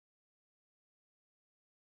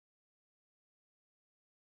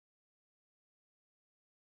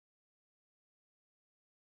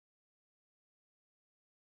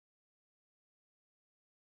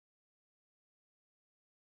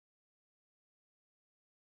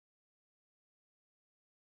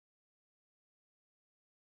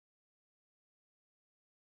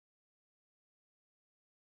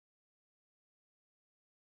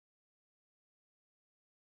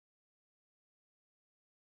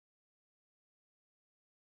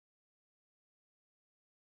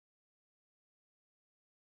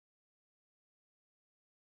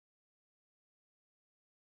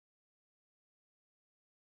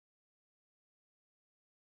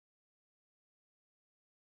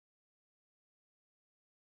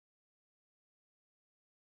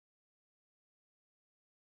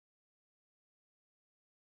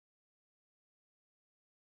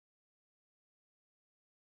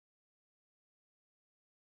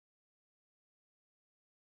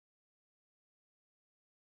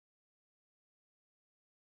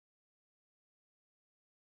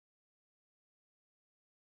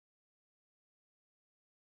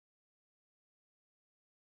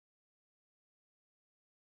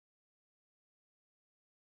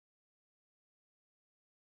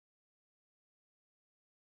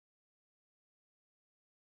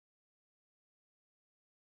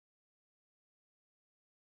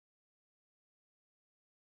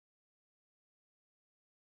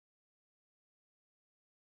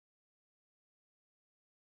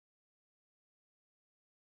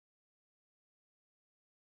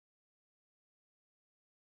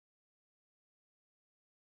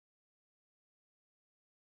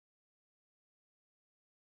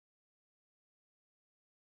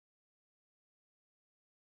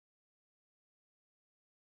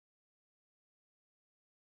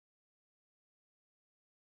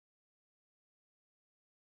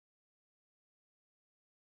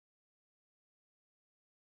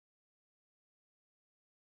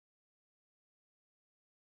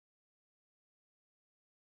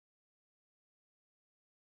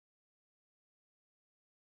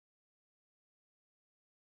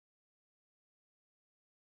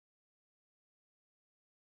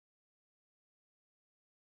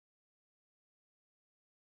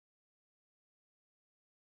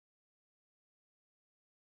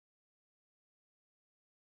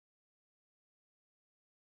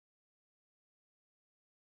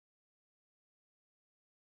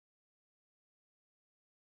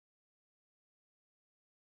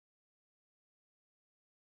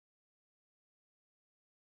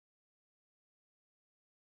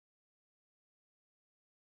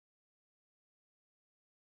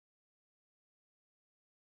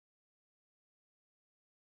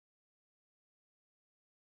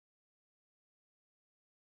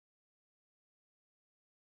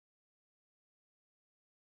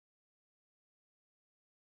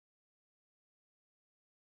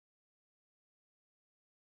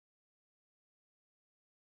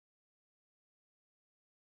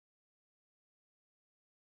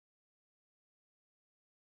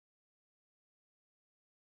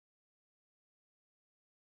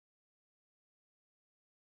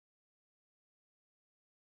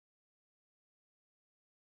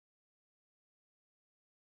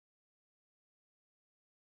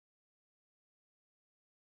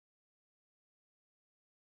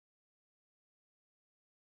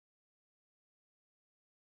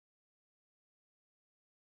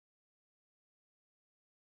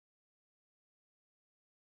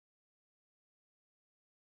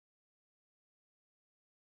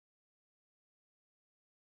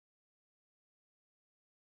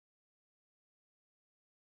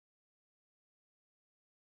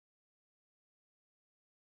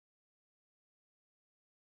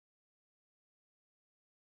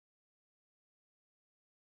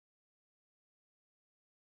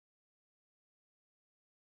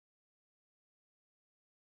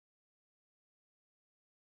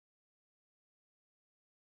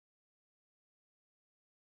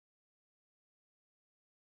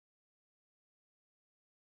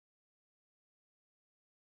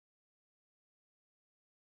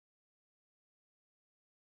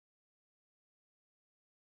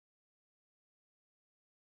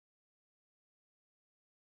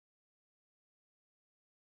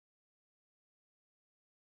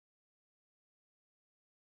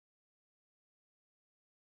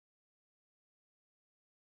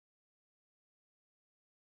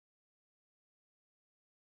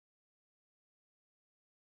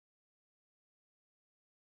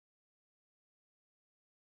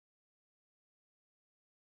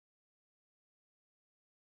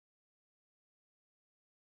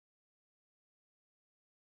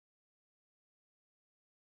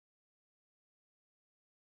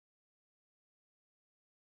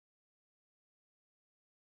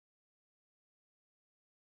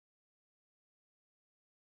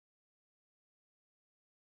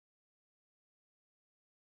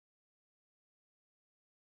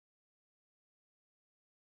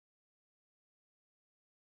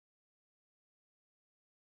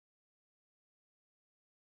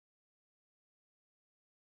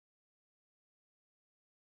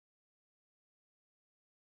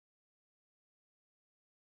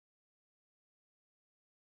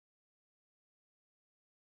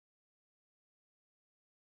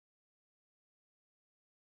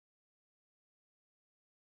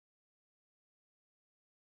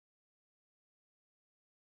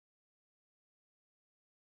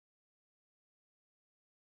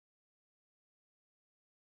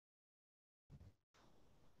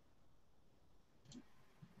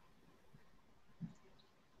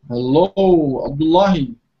Hello,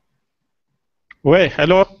 Abdullahi. Wait,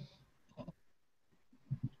 hello.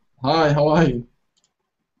 Hi, how are you?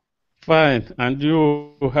 Fine. And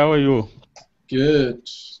you, how are you? Good.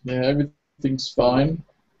 Yeah, everything's fine.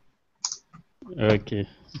 Okay.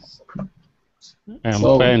 I'm So,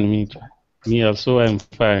 fine, me. Me also, I'm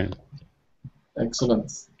fine.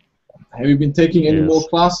 excellent. Have you been taking any more Yes.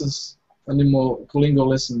 classes? Any more Kalingo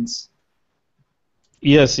lessons?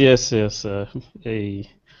 Yes. I,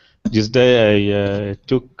 this day I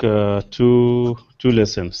took two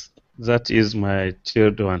lessons. That is my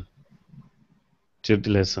third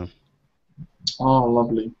lesson. Oh,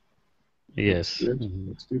 lovely. That's Yes. good.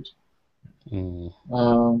 That's good. Mm.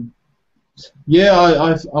 Um,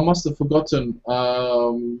 yeah, I must have forgotten.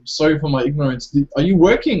 Sorry for my ignorance. Are you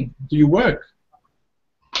working? Do you work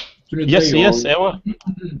during the day or? Yes, I work.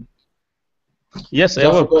 Yes, Because I I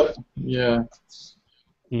work. forgot. Yeah.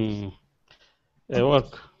 Mm. I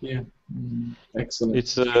work. Yeah. Excellent.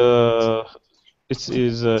 It's the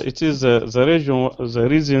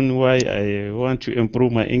reason why I want to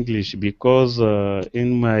improve my English because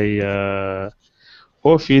in my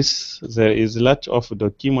office there is a lot of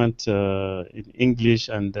document in English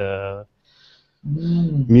and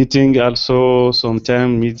Mm. meeting also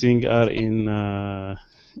sometimes meeting are in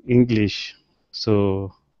English,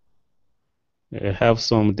 so I have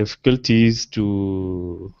some difficulties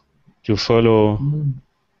to follow Mm.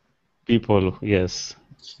 people. Yes,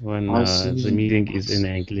 when I the see. meeting is in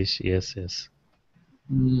English. Yes.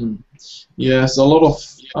 Mm. Yes, a lot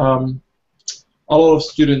of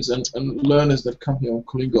students and learners that come here on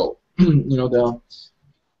Colingo,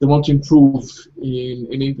 they want to improve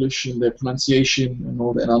in English in their pronunciation and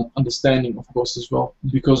all that, and understanding, of course, as well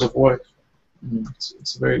because of work.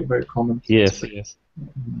 It's very very common. Yes.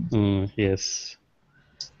 Mm. Yes.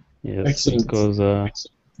 Yes, Excellent. because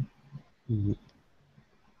mm,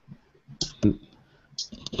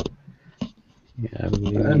 yeah,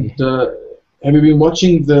 And have you been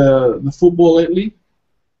watching the football lately?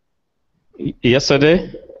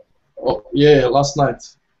 yesterday, Oh, yeah, last night.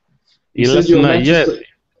 You said last you're a night, yes,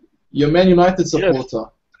 you're a Man United yes, supporter.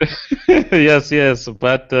 yes.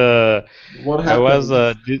 But What I was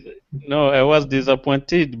happened? no, I was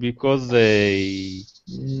disappointed because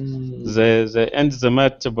Mm, they end the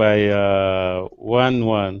match by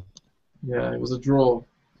 1-1. yeah, it was a draw.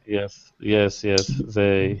 Yes.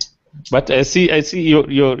 But I see you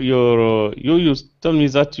told me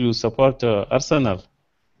that you support Arsenal.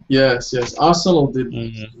 Yes. Arsenal did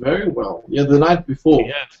Mm, very well. Yeah, the night before,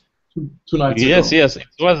 yes, two nights ago, yes. It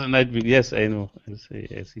was a night. Yes, I know.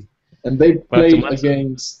 I see. and they But played much.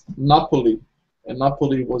 against Napoli, and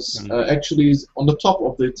Napoli was Mm, actually on the top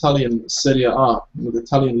of the Italian Serie A, the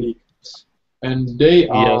Italian league, and they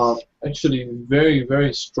are yes. actually very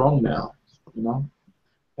very strong now, you know.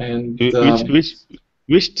 And Wh- Which which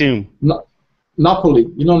which team? Napoli,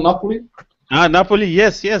 you know Napoli? Napoli.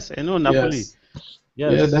 Yes. I know Napoli. Yes.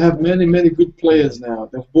 Yeah, they Yes. have many good Mm, players now.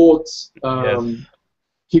 They've bought yes.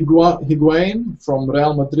 Higuain from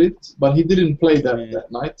Real Madrid, but he didn't play Mm,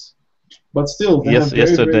 that night. But still, they have yes. very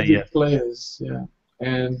Yesterday. good Yes. players. Yeah,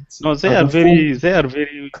 and No, the form, they are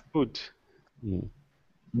very good. Mm.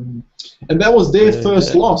 Mhm. And that was their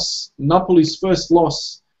first They loss, Napoli's first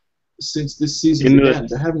loss since this season in began.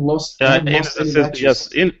 They haven't in lost the any season. Yes.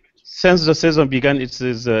 matches. In since the season began, it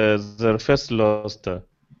is their first loss.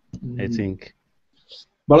 I Mhm. think.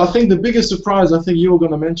 But I think the biggest surprise, I think you were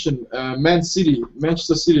going to mention,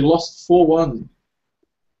 Manchester City lost 4-1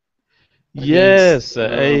 against. Yes,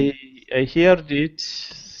 I heard it.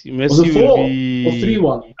 Was it Messi will 4 or be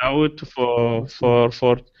 3-1? out Or 3-1.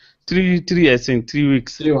 for three I think 3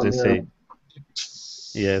 weeks. They 3-1, yeah. say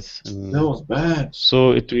yes. That was bad.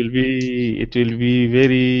 So it will be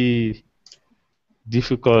very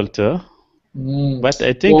difficult. Mm. But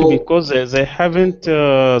I think Well, because they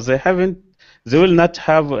will not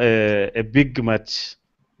have a big match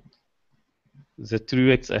the 3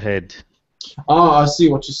 weeks ahead. I see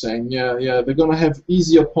what you're saying. Yeah. They're gonna have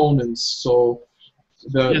easy opponents, so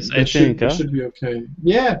Yes, I think. they should be okay.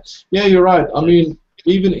 Yeah, you're right. I Yes. mean,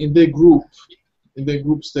 even in their group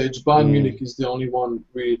stage, Bayern Mm. Munich is the only one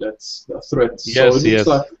really that's a threat. So it looks Yes.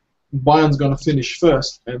 like Bayern's gonna finish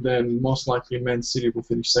first, and then most likely Man City will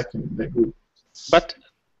finish second in their group. But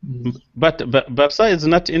Mm. Barca is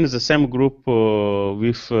not in the same group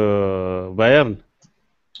with Bayern.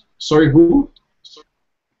 Sorry, who?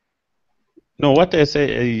 No, what I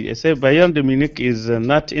say Bayern de Munich is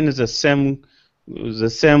not in the same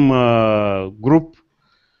group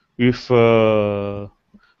with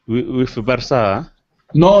with Barca.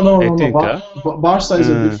 I No. think. Barca is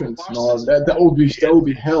a Uh, different. No, that would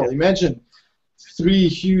be hell. Imagine three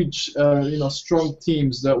huge, strong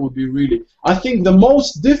teams. That would be really. I think the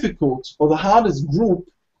most difficult or the hardest group,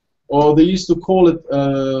 or they used to call it,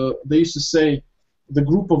 they used to say, the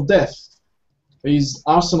group of death, is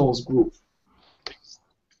Arsenal's group,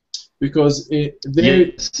 because there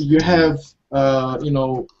Yes. you have,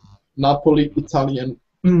 Napoli, Italian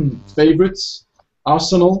favorites,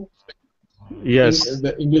 Arsenal. Yes.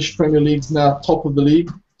 The English Premier League's now top of the league,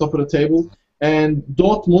 top of the table. And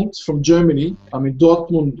Dortmund from Germany. I mean,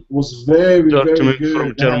 Dortmund was very, very Dortmund good.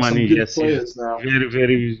 from They have some Germany. good Yes, yes. players now. Very,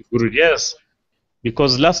 very good. Yes.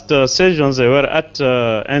 Because last season they were at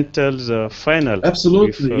until the final with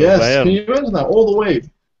Absolutely, yes. Can Bayern. you imagine that? All the way.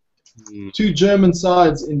 Mm. Two German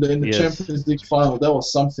sides in the Yes. Champions League final. That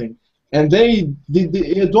was something. And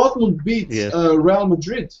Dortmund beat Yes. Real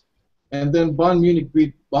Madrid, and then Bayern Munich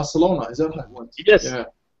beat Barcelona. Is that how it went? Yes. Yeah.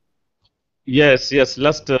 Yes. Yes.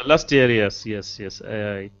 Last year. Yes. Yes. Yes.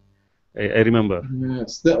 I remember.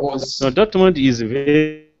 Yes, that was No, Dortmund is a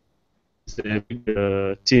very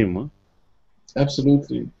big team. Huh?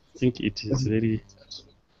 absolutely. I think it is very.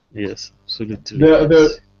 Yes. Absolutely. They're, they're,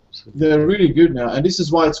 Yes. they're really good now, and this is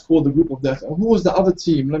why it's called the group of death. And who was the other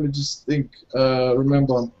team? Let me just think.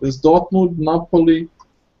 Remember, there's Dortmund, Napoli,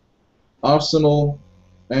 Arsenal,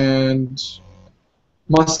 and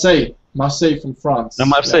Marseille. Marseille from France. The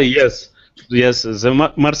Marseille. Yeah. Yes. Yes. The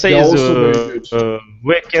Marseille They're is also very good.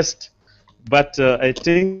 weakest, but I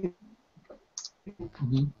think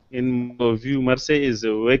Mhm. in my view, Marseille is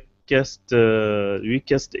the weakest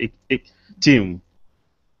team.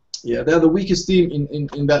 Yeah, they're the weakest team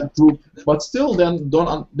in that group, but still, then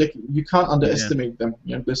you can't underestimate them.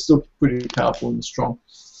 You know, they're still pretty powerful and strong,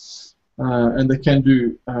 and they can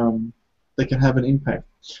do they can have an impact.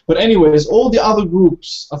 But anyways, all the other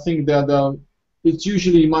groups, I think it's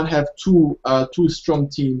usually you might have two strong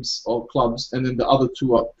teams or clubs, and then the other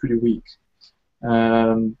two are pretty weak.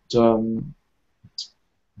 And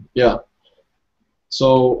yeah.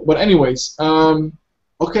 So, but anyways,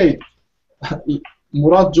 okay.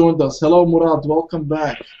 Murad joined us. Hello, Murad. Welcome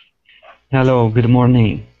back. Hello, good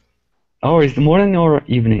morning. Oh, is it morning or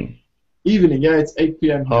evening? Evening, yeah, it's 8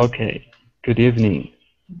 p.m. here. Okay, good evening.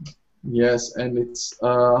 Yes, and it's,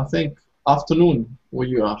 I think, afternoon where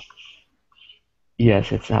you are.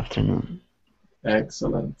 Yes, it's afternoon.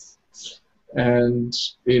 Excellent. And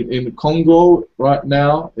in Congo right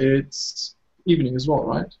now, it's evening as well,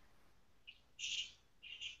 right?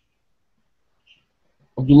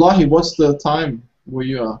 Abdullahi, what's the time where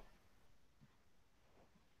you are?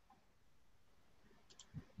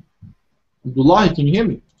 Abdullahi, can you hear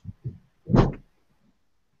me?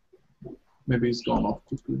 Maybe he's gone off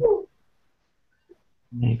quickly.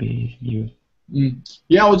 Maybe you.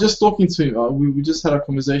 Yeah, I was just talking to him. We just had a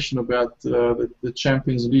conversation about the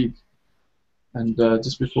Champions League, and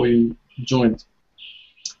just before he joined.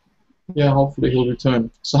 Yeah, hopefully he'll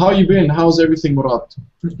return. So how you been? How's everything, Murad?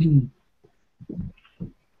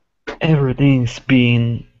 Everything's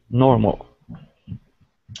been normal.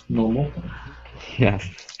 Normal. Yes.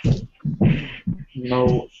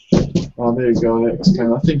 No. Oh, there you go. That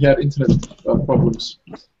explains. I think he had internet problems.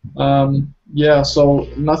 Yeah, so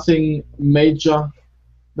nothing major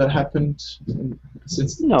that happened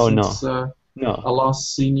since No. I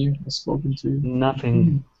last seen you, I spoken to you.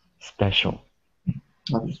 Nothing special.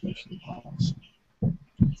 Nothing special.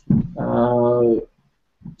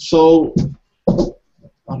 So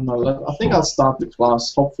I don't know. I think I'll start the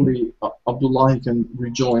class. Hopefully, Abdullahi can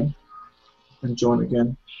rejoin and join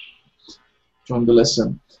again. Join the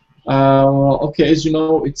lesson. Okay, as you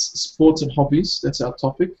know, it's sports and hobbies. That's our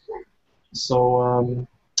topic. So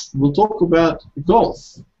we'll talk about golf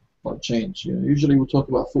for a change. You know, usually we'll talk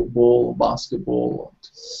about football, basketball,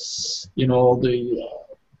 you know, the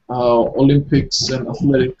Olympics and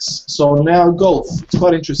athletics. So now golf. It's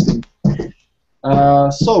quite interesting.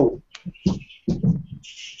 So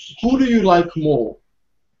who do you like more,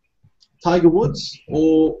 Tiger Woods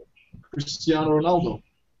or Cristiano Ronaldo,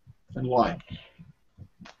 and why?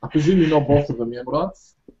 I presume you know both of them, yeah, Murad?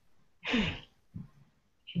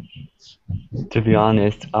 To be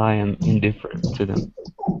honest, I am indifferent to them.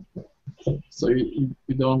 So you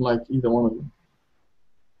don't like either one of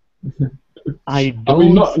them? I I don't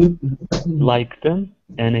mean, not. like them,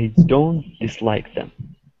 and I don't dislike them.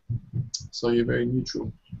 So you're very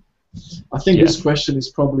neutral. I think Yeah. this question is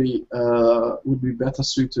probably would be better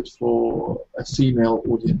suited for a female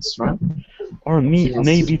audience, right? Or Females.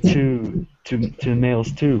 maybe to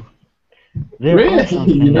males too. There Really? are some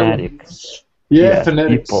You know? fanatics. Yeah, Yeah,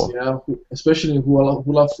 fanatics. people. Yeah, especially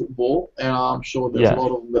who love football, and I'm sure there's Yeah. a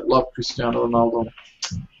lot of them that love Cristiano Ronaldo.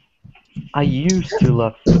 I used to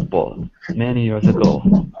love football many years ago.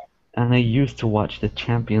 and I used to watch the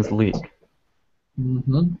Champions League.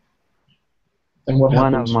 Mm-hmm. And what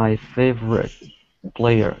One happened? of my favorite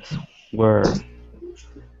players were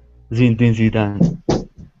Zinedine Zidane,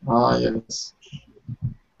 Ah, yes.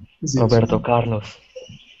 Roberto Carlos.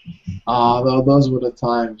 Those were the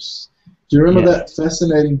times. Do you remember Yes, that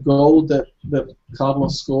fascinating goal that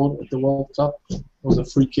Carlos scored at the World Cup? It was a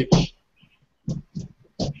free kick. Do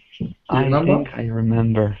you I remember? think I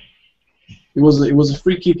remember. It was a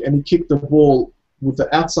free kick, and he kicked the ball with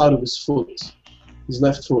the outside of his foot, his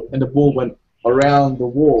left foot, and the ball went around the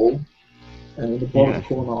wall and in the bottom Yes,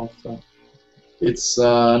 corner after. It's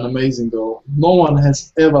an amazing goal. No one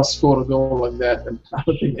has ever scored a goal like that, and I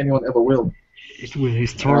don't think anyone ever will. it was Um,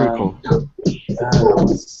 historical. It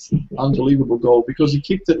was unbelievable goal because he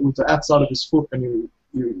kicked it with the outside of his foot, and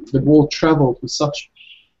the ball travelled with such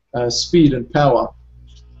speed and power,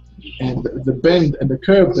 and the bend and the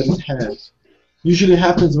curve that it had usually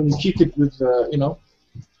happens when you kick it with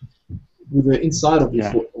with the inside of your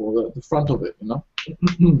Yeah. foot or the front of it,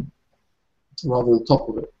 rather the top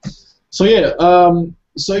of it. So yeah,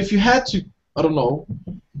 so if you had to, I don't know,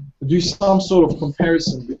 do some sort of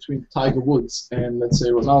comparison between Tiger Woods and let's say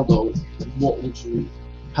Ronaldo,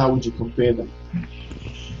 how would you compare them?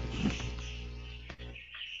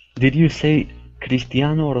 Did you say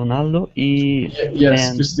Cristiano Ronaldo Yes,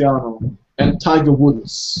 and Cristiano and Tiger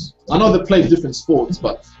Woods. I know they play different sports,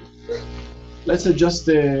 but let's say just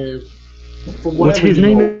from what's whatever his you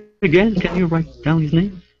name know. again? Can you write down his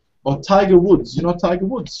name? Or Tiger Woods. You know Tiger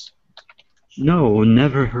Woods? No,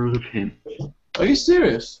 never heard of him. Are you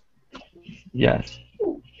serious? Yes.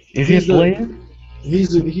 Is he a He's a player?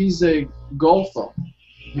 he's a golfer.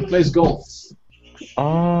 He plays golf.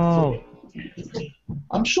 Oh,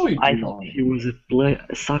 I'm sure you I do know thought him. he was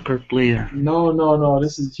a soccer player. No.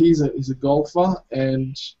 He's a golfer,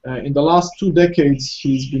 and in the last 2 decades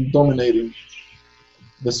he's been dominating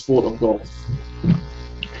the sport of golf.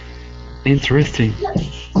 Interesting.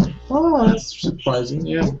 Oh, that's surprising.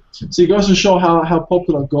 Yeah. So it goes to show how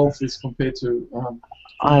popular golf is compared to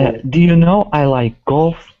football. Do you know I like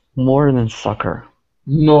golf more than soccer?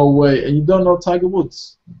 No way. And you don't know Tiger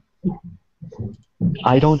Woods?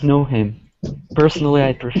 I don't know him. Personally,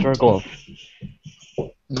 I prefer golf.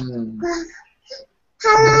 Mm.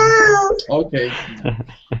 Okay.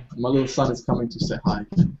 My little son is coming to say hi.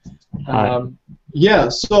 Hi. Yeah.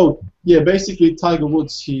 So basically Tiger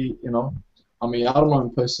Woods. I mean, I don't know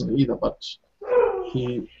him personally either, but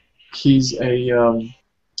he's a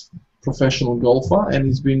professional golfer, and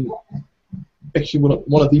he's been actually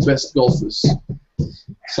one of the best golfers.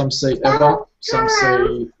 Some say ever, some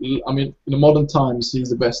say, I mean, in the modern times,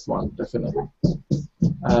 he's the best one, definitely.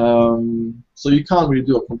 So you can't really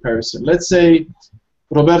do a comparison. Let's say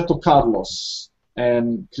Roberto Carlos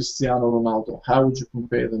and Cristiano Ronaldo. How would you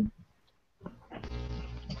compare them?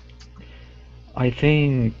 I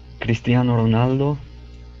think Cristiano Ronaldo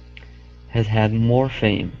has had more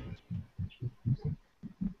fame,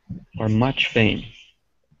 or much fame,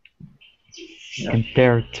 Yeah.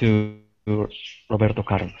 compared to Roberto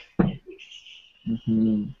Carlos.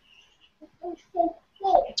 Hmm.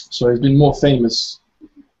 So he's been more famous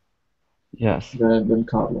Yes. than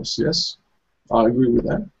Carlos, yes? I agree with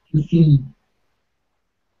that.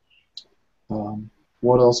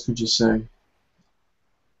 What else could you say?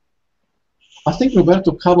 I think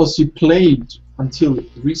Roberto Carlos, he played until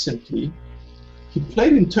recently. He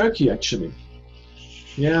played in Turkey, actually.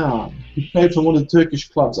 Yeah, he played for one of the Turkish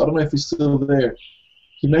clubs. I don't know if he's still there.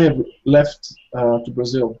 He may have left to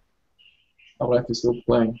Brazil. I don't know if he's still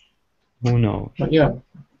playing. Who knows? But yeah,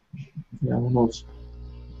 who knows?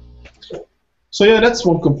 So yeah, that's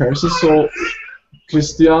one comparison. So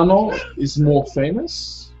Cristiano is more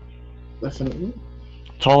famous, definitely.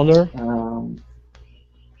 Taller?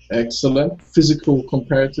 Excellent. Physical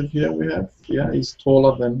comparative here we have. Yeah, he's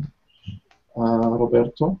taller than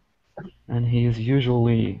Roberto. And he is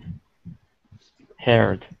usually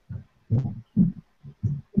haired.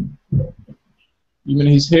 You mean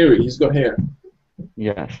he's hairy? He's got hair.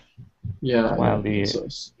 Yes. Yeah. While yeah. the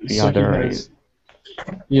he other has, is.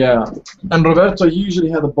 Yeah. And Roberto usually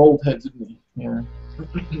had a bald head, didn't he? Yeah.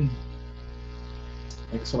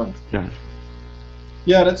 Excellent. Yeah.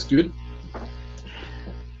 Yeah, that's good.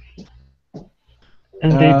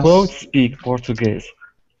 And they both speak Portuguese.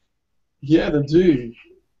 Yeah, they do.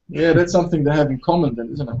 Yeah, that's something they have in common then,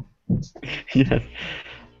 isn't it? Yes.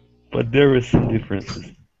 But there is some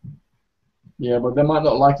differences. Yeah, but they might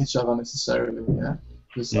not like each other necessarily, yeah?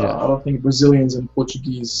 Because Yeah. I don't think Brazilians and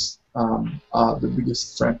Portuguese are the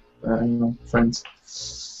biggest friends.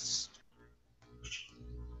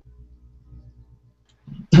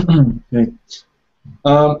 Okay.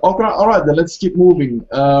 Okay, all right, then let's keep moving.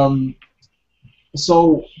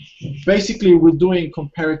 So basically, we're doing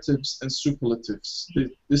comparatives and superlatives.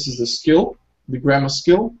 This is the skill, the grammar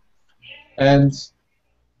skill, and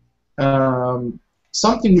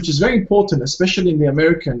something which is very important, especially in the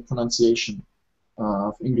American pronunciation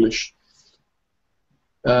of English,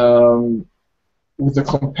 with the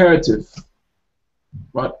comparative,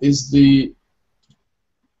 right, is the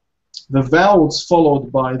vowels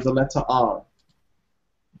followed by the letter R.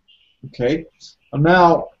 Okay, and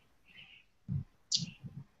now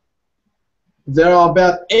there are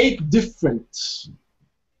about 8 different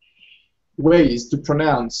ways to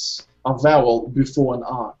pronounce a vowel before an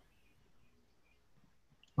R.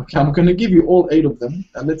 Okay, I'm going to give you all 8 of them,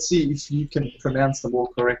 and let's see if you can pronounce them all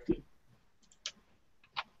correctly.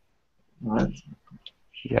 All right.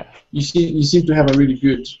 Yeah. You seem to have a really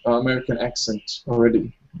good American accent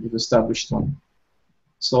already. You've established one.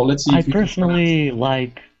 So let's see I if you can personally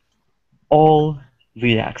like all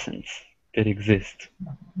the accents that exist.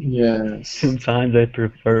 Yes. Sometimes I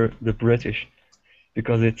prefer the British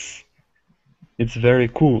because it's very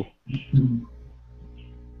cool.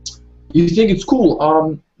 You think it's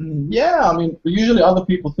cool? Yeah, I mean, usually other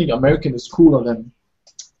people think American is cooler than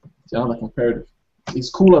the other comparative. It's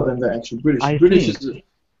cooler than the actual British. I British think. is.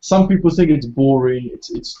 Some people think it's boring.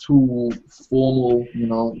 It's too formal. You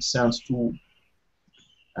know, it sounds too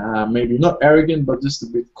maybe not arrogant, but just a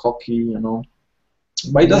bit cocky. You know,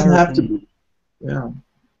 but it doesn't have to American be. Yeah.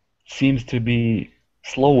 seems to be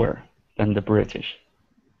slower than the British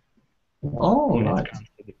Oh, when it right. comes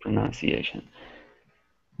to the pronunciation.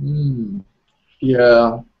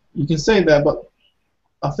 Yeah, you can say that, but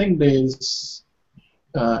I think there's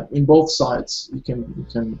in both sides it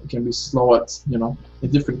can be slow at, you know,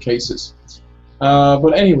 in different cases.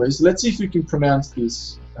 But anyways, let's see if we can pronounce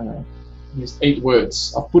these 8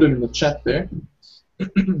 words. I'll put it in the chat there. Do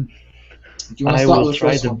you want to I start will with the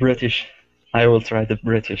try first the one? British. I will try the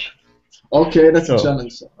British. Okay, that's a So,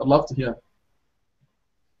 challenge. I'd love to hear.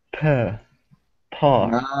 per,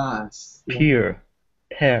 par, Nice. Yeah. peer,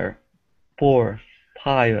 pair, pour,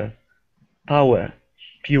 pyre, power,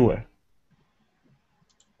 pure.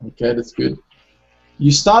 Okay, that's good.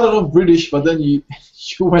 You started off British, but then you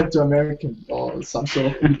you went to American or some sort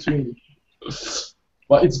of in between.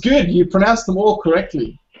 But it's good. You pronounced them all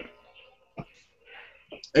correctly.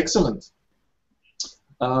 Excellent.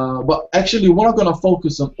 But actually, we're not going to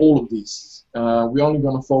focus on all of these. We're only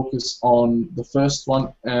going to focus on the first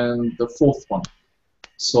one and the 4th one.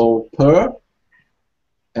 So per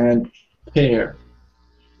and pair,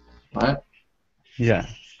 right? Yeah.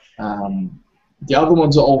 The other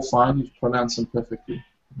ones are all fine. You've pronounced them perfectly.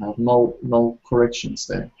 I have no corrections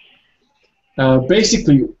there.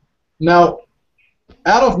 Basically, now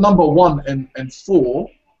out of number 1 and 4,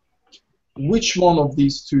 which one of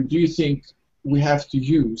these 2 do you think we have to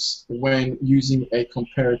use when using a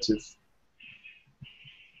comparative?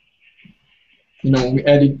 You know, when we're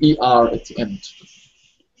adding ER at the end.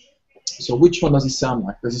 So which one does it sound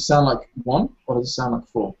like? Does it sound like 1 or does it sound like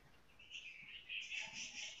 4?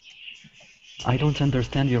 I don't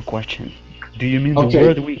understand your question. Do you mean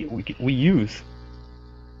Okay. the word we use?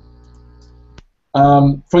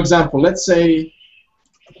 For example, let's say,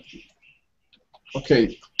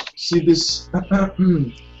 okay, see this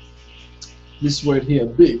this word here,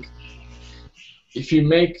 big. If you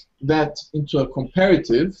make that into a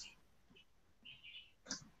comparative,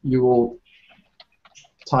 you will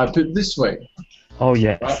type it this way. Oh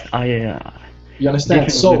yes, Right? You understand?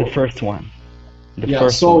 definitely So the first one. The yeah,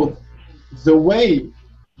 first so one. the way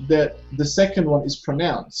that the second one is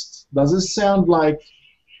pronounced, does it sound like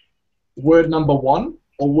word number 1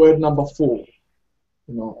 or word number 4?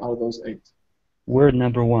 You know, out of those 8. Word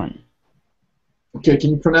number 1. Okay, can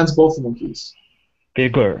you pronounce both of them, please?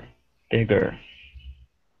 Bigger, bigger.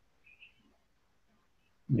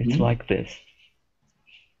 It's Mhm. like this.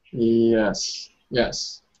 Yes,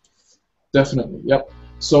 yes, definitely, yep.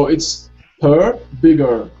 So it's per,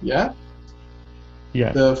 bigger, yeah?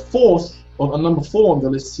 Yeah. The 4th, or number 4 on the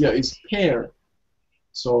list here is pair.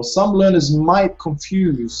 So some learners might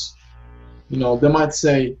confuse, you know, they might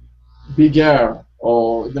say bigger,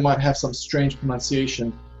 or they might have some strange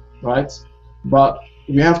pronunciation, right? But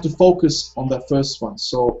we have to focus on that first one.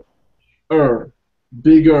 So,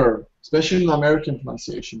 bigger, especially in American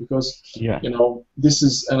pronunciation, because Yeah. you know this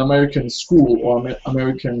is an American school or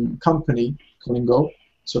American company, Colingo,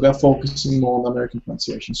 so they're focusing more on the American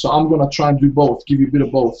pronunciation. So I'm gonna try and do both, give you a bit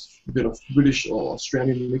of both, a bit of British or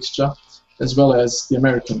Australian mixture, as well as the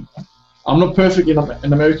American. I'm not perfect in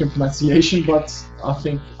American pronunciation, but I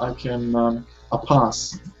think I can I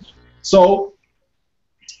pass. So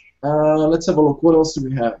Let's have a look. What else do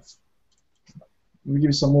we have? Let me give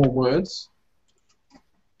you some more words.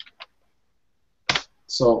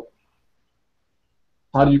 So,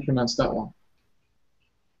 how do you pronounce that one?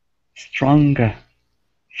 Stronger.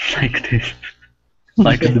 Like this.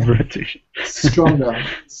 Like the British. Stronger.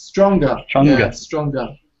 Stronger. Stronger. Yeah,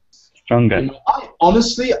 stronger. Stronger.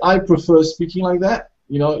 Honestly, I prefer speaking like that.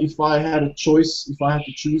 You know, if I had a choice, if I had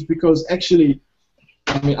to choose, because actually,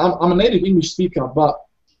 I mean, I'm a native English speaker, but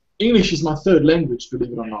English is my third language,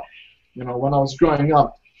 believe it or not. You know, when I was growing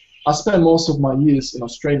up, I spent most of my years in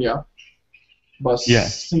Australia, but Yeah.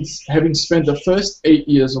 since having spent the first 8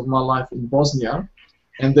 years of my life in Bosnia,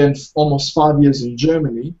 and then almost 5 years in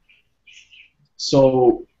Germany,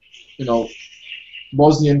 so, you know,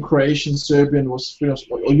 Bosnian, Croatian, Serbian was,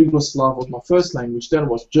 or Yugoslav was my first language, then it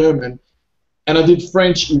was German, and I did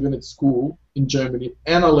French even at school in Germany,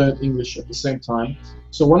 and I learned English at the same time.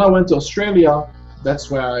 So when I went to Australia,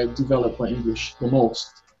 that's where I developed my English the most.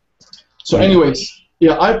 So anyways,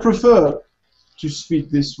 yeah, I prefer to speak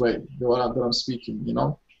this way, the way that I'm speaking, you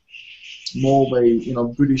know, more of a, you know,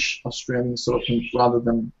 British, Australian sort of thing rather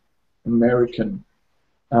than American.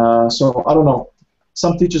 So I don't know.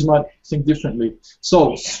 Some teachers might think differently.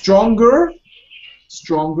 So stronger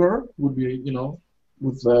would be, you know,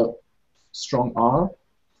 with the strong R,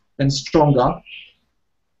 and stronger,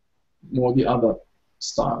 more the other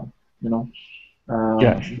style, you know,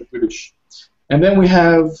 Yes. the British. And then we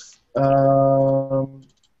have,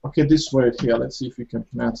 okay, this word here. Let's see if we can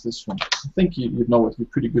pronounce this one. I think you know it. You're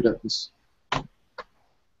pretty good at this.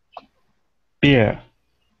 Beer.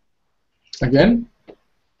 Again?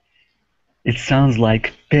 It sounds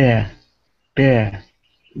like bear. Bear.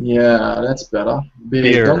 Yeah, that's better.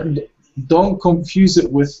 Beer. Don't confuse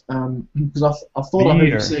it with because I thought I heard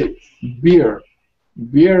you Beer. say beer.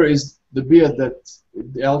 Beer is the beer that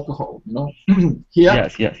the alcohol, you know. Here,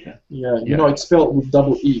 Yes, yes, yes. yeah, you know it's spelled with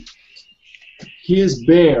double E. Here's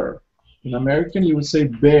bear. In American, you would say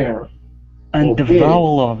bear. And or the bear.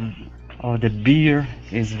 vowel of the beer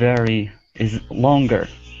is longer.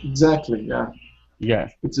 Exactly, yeah. Yeah.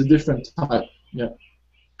 It's a different type, yeah.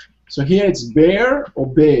 So here it's bear or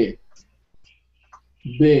bear.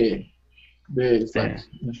 Bear. Bear is like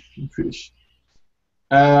in British.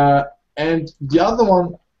 And the other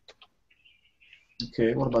one.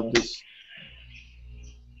 Okay, what about this?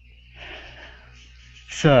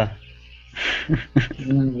 Sir.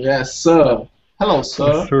 Yes, sir. Hello,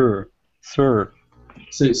 sir. Sir. Sir.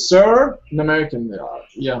 Say sir in American.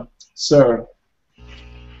 Yeah, sir.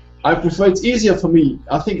 I prefer, it's easier for me.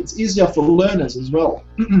 I think it's easier for learners as well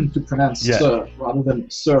to pronounce sir rather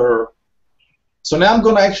than sir. So now I'm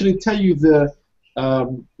going to actually tell you the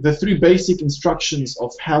three basic instructions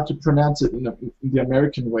of how to pronounce it in the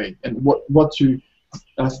American way, and what to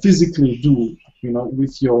physically do, you know,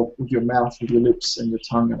 with your mouth, with your lips, and your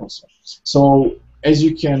tongue, and also. So as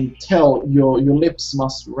you can tell, your lips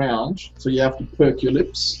must round, so you have to perk your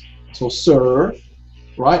lips. So sir,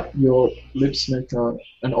 right? Your lips make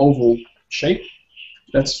an oval shape.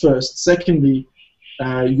 That's first. Secondly,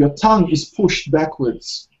 your tongue is pushed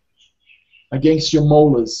backwards against your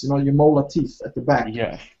molars, you know, your molar teeth at the back.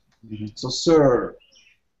 Yeah. So sir,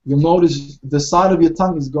 you'll notice the side of your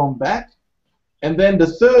tongue is gone back. And then the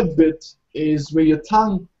third bit is where your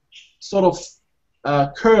tongue sort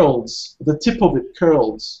of curls, the tip of it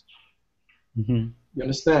curls. You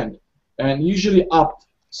understand? And usually up,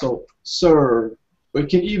 so sir, or it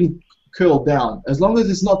can even curl down, as long as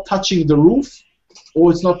it's not touching the roof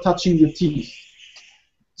or it's not touching your teeth.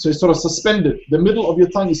 So it's sort of suspended. The middle of your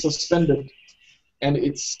tongue is suspended and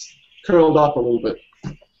it's curled up a little bit,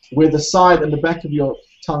 where the side and the back of your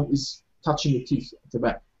tongue is touching your teeth at the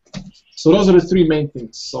back. So those are the three main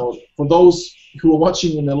things. So for those who are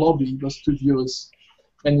watching in the lobby, those two viewers,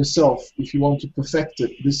 and yourself, if you want to perfect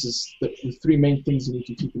it, this is the three main things you need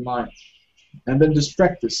to keep in mind. And then just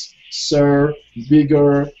practice. Sir,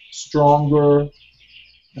 bigger, stronger,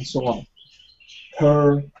 and so on.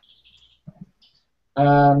 Her.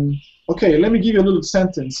 Okay, let me give you a little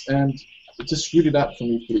sentence and just read it out for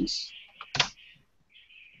me, please.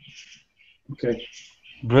 Okay.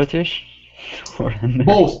 British? Or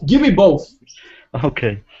both. Give me both.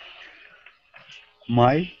 Okay.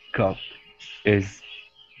 My cup is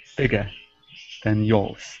bigger than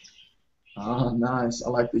yours. Ah, nice. I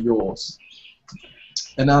like the yours.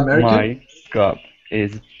 And now American? My cup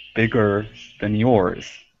is bigger than yours.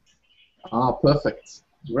 Ah, perfect.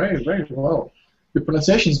 Very, very well. Your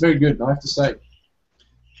pronunciation is very good, I have to say.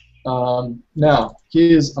 Now,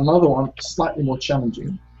 here's another one, slightly more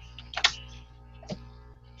challenging.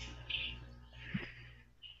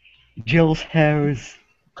 Jill's hair is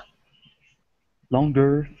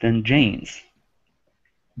longer than Jane's.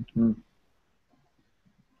 Mm.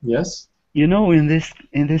 Yes. You know, in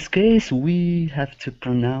this case, we have to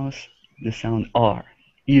pronounce the sound R,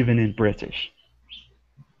 even in British.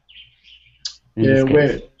 In Yeah. this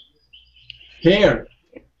case, Where hair.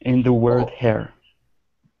 in the word Oh, hair,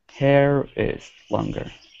 hair is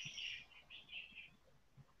longer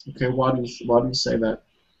okay. Why do you say that?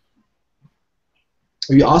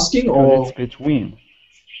 Are you asking because it's or? between.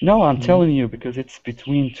 No, I'm Mm, telling you because it's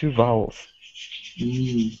between two vowels.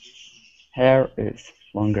 mm. Hair is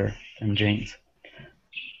longer than Jane's.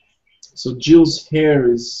 So Jill's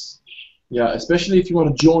hair is, yeah, especially if you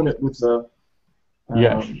want to join it with the,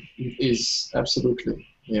 Yes, is absolutely,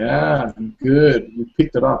 yeah, good. You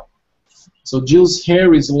picked it up. So Jill's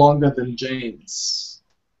hair is longer than Jane's.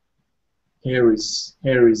 Hair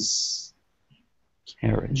is.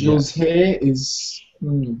 hair. Jill's Yes, hair is,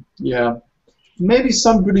 yeah. Maybe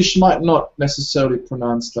some British might not necessarily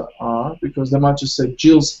pronounce the R because they might just say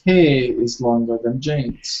Jill's hair is longer than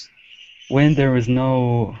Jane's. when there is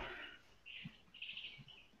no.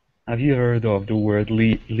 Have you heard of the word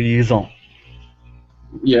liaison?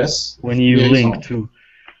 Yes, When you link liaison. two,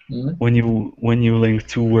 Mm, when you link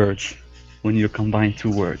two words, when you combine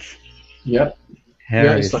two words, yep.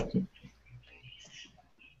 Yeah, hair it's is. like,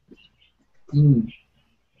 mm,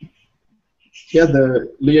 yeah,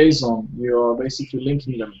 the liaison. You're basically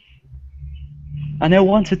linking them. And I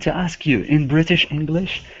wanted to ask you, in British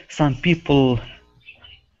English, some people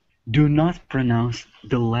do not pronounce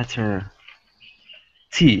the letter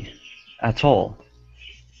T at all.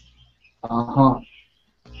 Uh-huh.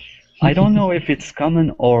 I don't know if it's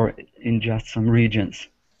common or in just some regions.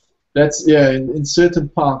 That's, yeah, in certain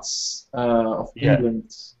parts of Yeah,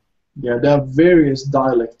 England, yeah, there are various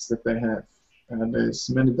dialects that they have. And there's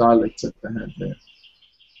many dialects that they have there.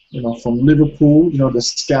 You know, from Liverpool, you know, the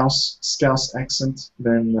Scouse accent,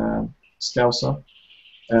 then Scouser.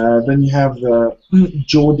 Then you have the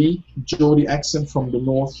Geordie accent from the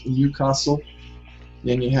north in Newcastle.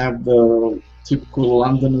 Then you have the typical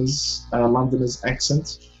Londoners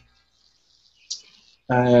accent.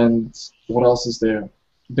 And what else is there?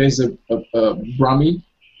 There's a Brummie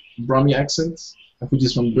accent, which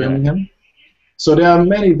is from yeah, Birmingham. So there are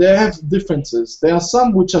many. They have differences. There are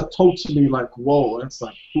some which are totally like whoa, and it's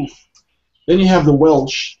like poof. Then you have the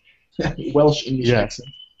Welsh, Welsh English yes, accent.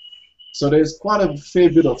 So there's quite a fair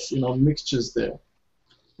bit of mixtures there,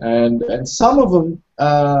 and some of them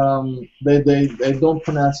they don't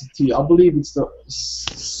pronounce the T. I believe it's the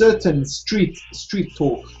certain street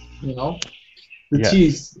talk. You know, the T yes.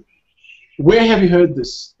 is. Where have you heard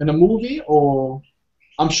this? In a movie or?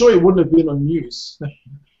 I'm sure it wouldn't have been on news.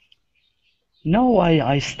 No,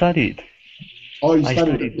 I studied. Oh, you I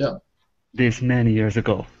studied it, studied yeah. this many years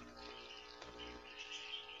ago.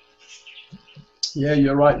 Yeah,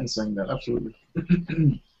 you're right in saying that, absolutely.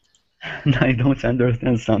 And I don't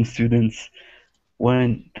understand some students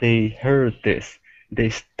when they heard this, they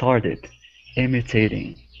started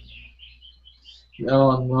imitating.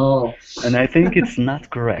 No, no, And I think it's not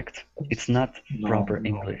correct. It's not no, proper no.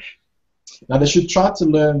 English. Now they should try to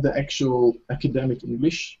learn the actual academic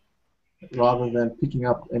English rather than picking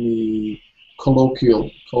up any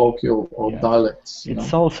colloquial or Yes. dialects, you It's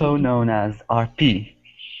know. also known as RP,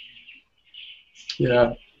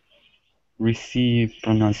 Yeah, receive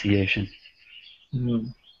pronunciation.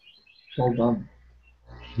 mm, well done.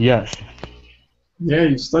 Yes, Yeah,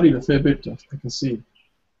 you studied a fair bit, I can see.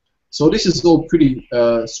 So this is all pretty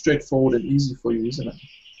straightforward and easy for you, isn't it?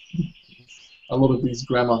 A lot of these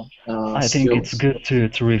grammar I think it's skills. good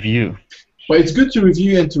to review. But it's good to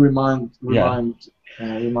review and to Yeah,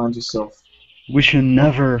 remind yourself. we should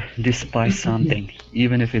Not, never despise something,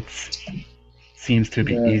 even if it seems to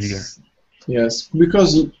be easier. yes, yes,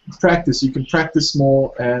 because you can practice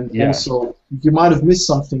more, and Yeah, also you might have missed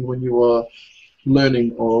something when you were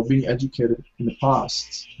learning or being educated in the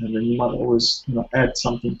past, and then you might always add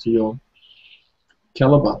something to your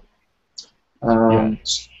caliber. yeah,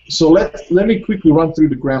 So let me quickly run through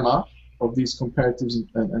the grammar of these comparatives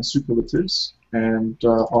and superlatives, and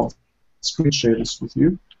I'll screen share this with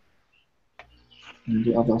you and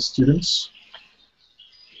the other students.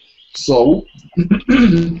 So,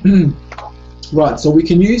 right, so we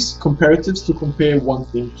can use comparatives to compare one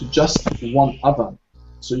thing to just one other.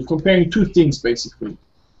 So you're comparing two things basically,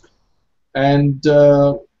 and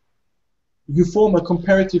you form a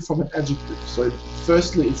comparative from an adjective. So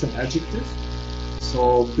firstly, it's an adjective.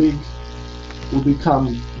 So big will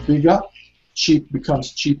become bigger, cheap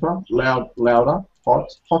becomes cheaper, louder, hot,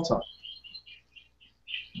 hotter.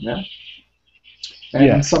 Yeah.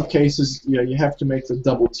 And in yes, some cases, yeah, you have to make the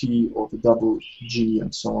double T or the double G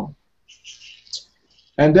and so on.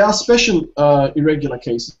 And there are special irregular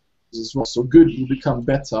cases as well. So good will become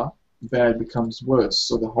better, bad becomes worse.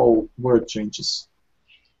 So the whole word changes.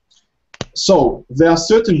 So there are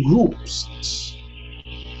certain groups,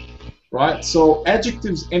 right? So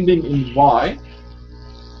adjectives ending in Y,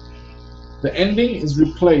 the ending is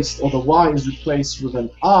replaced, or the Y is replaced with an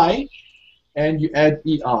I, and you add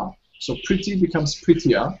ER. So pretty becomes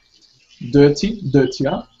prettier, dirty,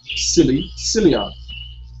 dirtier, silly, sillier.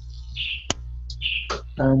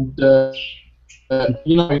 And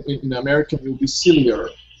you know, in American it will be sillier.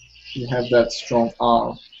 You have that strong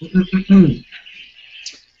R.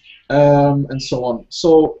 And so on.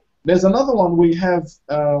 So there's another one where you have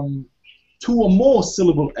two or more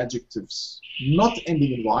syllable adjectives, not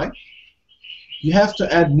ending in Y. You have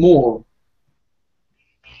to add more,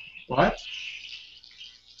 right?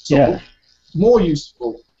 So Yeah. more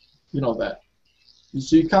useful, you know that.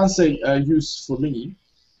 So you can't say usefully,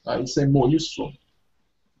 you say more useful,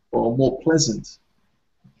 or more pleasant,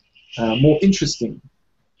 more interesting,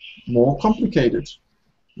 more complicated.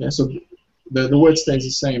 Yeah, so the word stays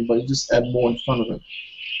the same, but you just add more in front of it.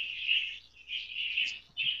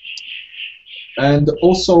 And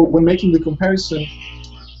also, when making the comparison,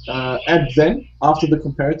 add then after the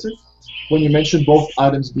comparative when you mention both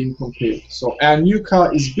items being compared. So our new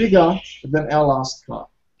car is bigger than our last car.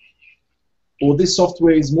 Or this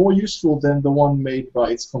software is more useful than the one made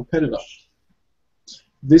by its competitor.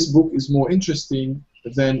 This book is more interesting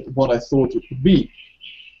than what I thought it would be.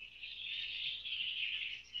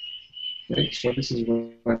 Okay, so this is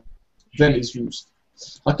when then is used.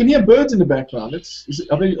 I can hear birds in the background.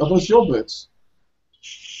 Are those your birds?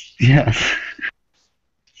 Yes.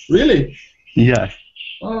 Really? Yes.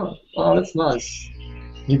 Oh, that's nice.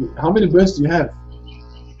 How many birds do you have?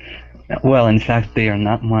 Well, in fact, they are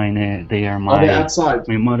not mine. They are Are they outside?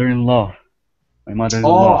 my mother-in-law. My Oh,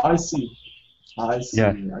 mother-in-law. I see. I Yes.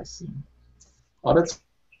 see. I see. Oh, that's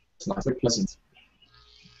nice. Very pleasant.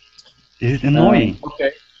 Is it annoying?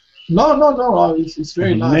 Okay. No, no, no. It's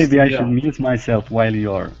very nice Maybe to I should hear. mute myself while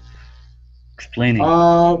you're explaining.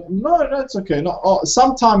 No, that's okay. No,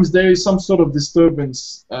 sometimes there is some sort of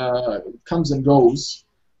disturbance, comes and goes,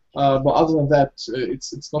 but other than that,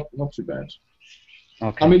 it's not too bad.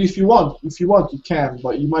 Okay. I mean, if you want, you can,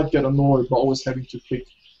 but you might get annoyed by always having to click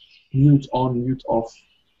mute on, mute off.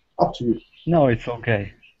 Up to you. No, it's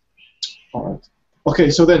okay. All right. Okay.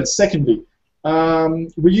 So then, secondly,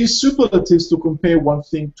 we use superlatives to compare one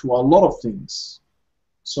thing to a lot of things.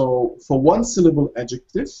 So for one syllable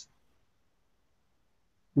adjective,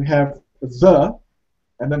 we have the,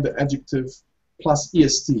 and then the adjective plus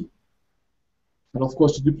est. And of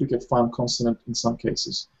course, you duplicate final consonant in some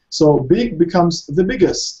cases. So big becomes the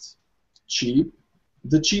biggest, cheap,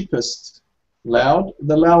 the cheapest, loud,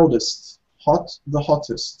 the loudest, hot, the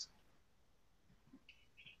hottest.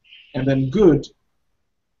 And then good,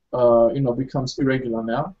 becomes irregular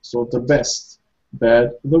now. So the best,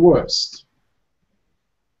 bad, the worst.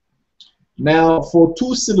 Now, for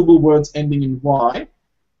two-syllable words ending in Y,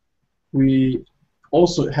 we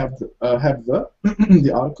also have the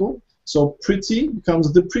the article. So pretty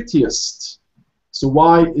becomes the prettiest. So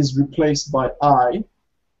Y is replaced by I,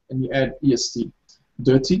 and you add est.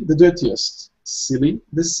 Dirty, the dirtiest. Silly,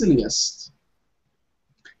 the silliest.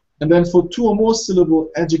 And then for two or more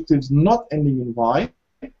syllable adjectives not ending in Y,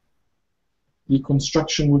 the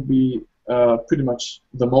construction would be pretty much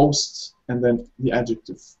the most, and then the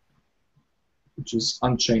adjective, which is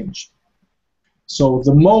unchanged. So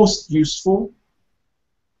the most useful,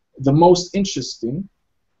 the most interesting,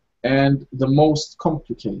 and the most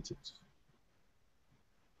complicated.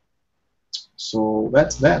 So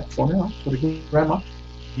that's that for now, for the grammar.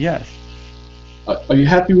 Yes. Are you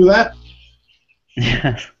happy with that?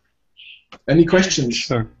 Yes. Any questions?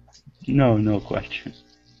 Sure. No question.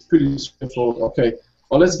 Pretty straightforward. Okay.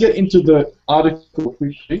 Well, let's get into the article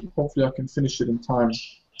quickly. Hopefully I can finish it in time.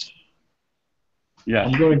 Yeah.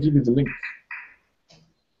 I'm going to give you the link.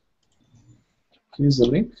 Here's the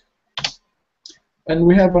link. And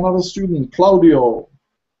we have another student, Claudio.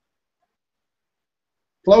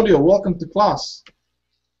 Claudio, welcome to class.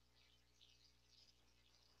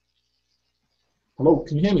 Hello,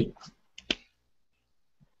 can you hear me?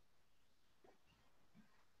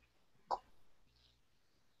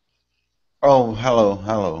 Oh,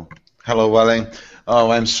 hello, Wally.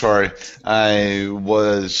 Oh, I'm sorry. I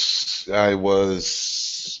was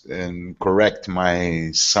correct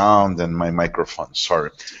my sound and my microphone.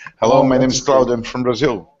 Sorry. Hello, my name is Claudio. I'm from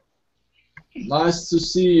Brazil. Nice to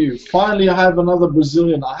see you. Finally, I have another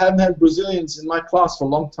Brazilian. I haven't had Brazilians in my class for a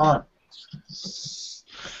long time.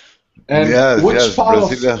 And yes, which yes, part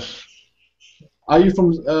Brasilia. Are you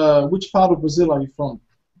from which part of Brazil are you from?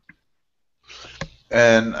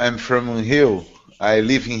 And I'm from Rio. I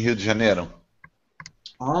live in Rio de Janeiro.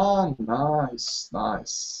 Ah, nice,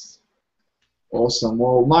 nice. Awesome.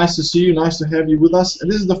 Well, nice to see you. Nice to have you with us. And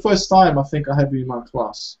this is the first time I think I have you in my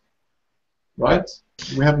class, right?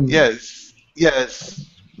 We haven't. Yes, yes,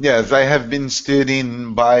 yes. I have been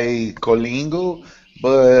studying by Colingo,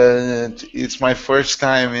 but it's my first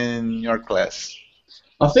time in your class.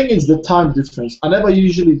 I think it's the time difference. I never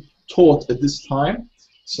usually taught at this time,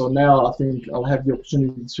 so now I think I'll have the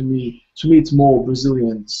opportunity to meet more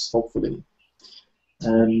Brazilians, hopefully.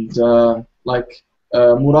 And like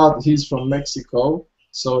Murad, he's from Mexico,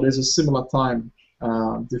 so there's a similar time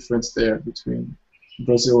difference there between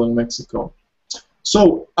Brazil and Mexico.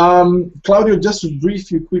 So, Claudio, just to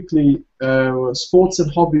brief you quickly, sports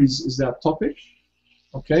and hobbies is our topic,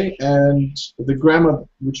 okay? And the grammar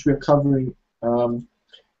which we are covering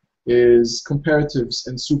is comparatives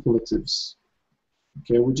and superlatives.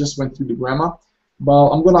 Okay, we just went through the grammar, but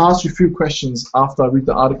I'm going to ask you a few questions after I read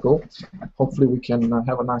the article. Hopefully, we can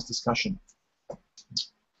have a nice discussion.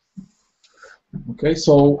 Okay,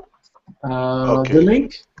 so Okay.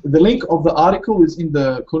 the link of the article is in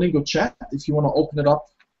the Colingo chat. If you want to open it up,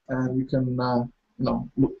 and you can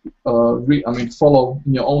follow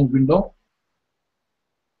in your own window.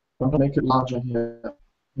 I'll make it larger here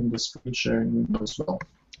in the screen sharing window as well.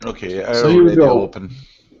 Okay, I So here we already go. open.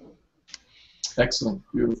 Excellent,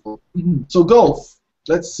 beautiful. So golf.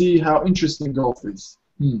 Let's see how interesting golf is.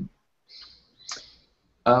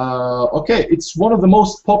 Okay, it's one of the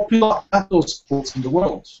most popular outdoor sports in the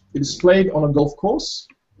world. It is played on a golf course,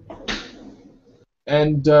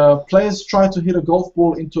 and players try to hit a golf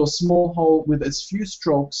ball into a small hole with as few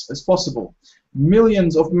strokes as possible.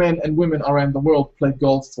 Millions of men and women around the world play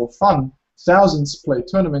golf for fun. Thousands play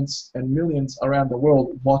tournaments, and millions around the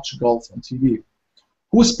world watch golf on TV.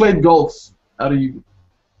 Who's played golf out of you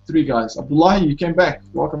three guys? Abdullahi, you came back.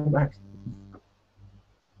 Welcome back.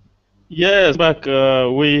 Yes, back.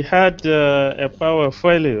 We had a power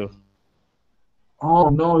failure. Oh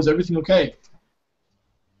no, is everything okay?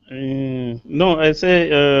 No, I say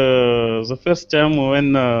the first time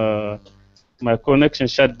when my connection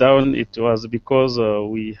shut down, it was because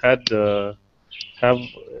we had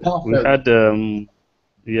Power failure.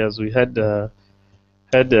 yes, we had a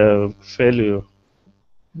failure.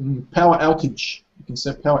 Power outage. You can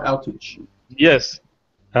say power outage. Yes.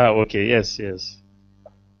 Okay. Yes. Yes.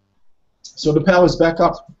 So the power is back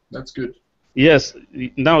up. That's good. Yes.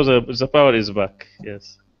 Now the power is back.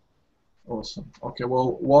 Yes. Awesome. Okay.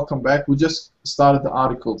 Well, welcome back. We just started the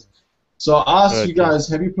article. So I asked you guys,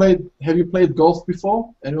 have you played golf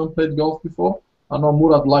before? Anyone played golf before? I know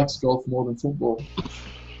Murad likes golf more than football.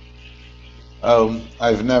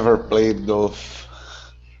 I've never played golf.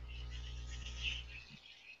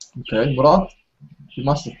 Okay, Murad, you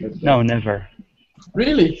must have played golf. No, never.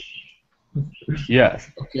 Really?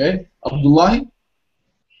 Yes. Okay. Abdullahi?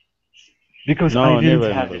 Because No, I didn't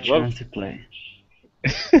never, have never. the chance to play.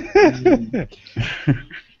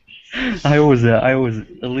 I was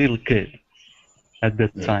a little kid at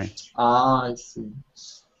that time. Ah, I see.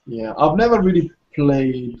 Yeah, I've never really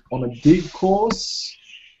played on a big course.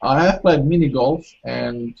 I have played mini golf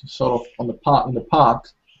and sort of on the park in the park,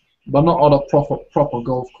 but not on a proper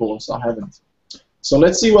golf course. I haven't. So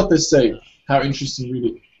let's see what they say. How interesting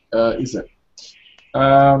really is it?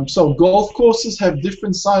 So golf courses have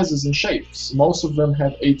different sizes and shapes. Most of them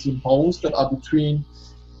have 18 holes that are between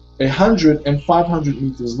 100 and 500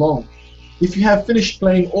 meters long. If you have finished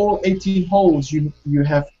playing all 18 holes, you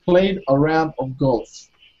have played a round of golf.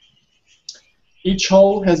 Each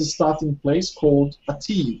hole has a starting place called a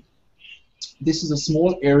tee. This is a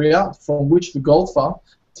small area from which the golfer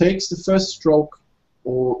takes the first stroke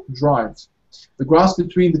or drive. The grass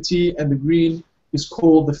between the tee and the green is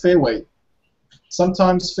called the fairway.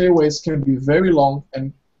 Sometimes fairways can be very long,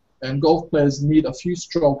 and golf players need a few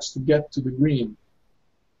strokes to get to the green.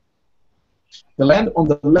 The land on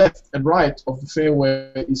the left and right of the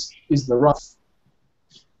fairway is the rough.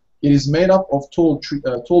 It is made up of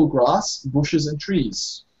tall grass, bushes, and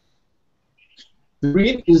trees. The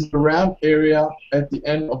green is the round area at the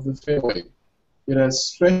end of the fairway. It has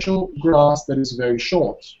special grass that is very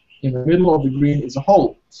short. In the middle of the green is a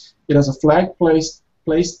hole. It has a flag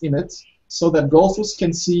placed in it so that golfers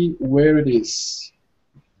can see where it is.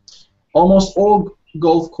 Almost all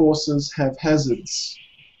golf courses have hazards.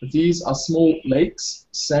 These are small lakes,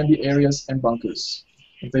 sandy areas, and bunkers.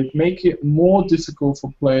 They make it more difficult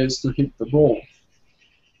for players to hit the ball.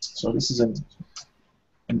 So this is an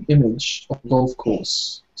image of a golf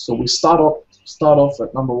course. So we start off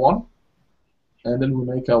at number 1, and then we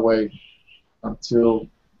make our way until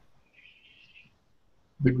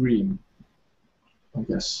the green, I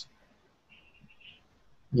guess.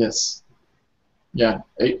 Yes. Yeah,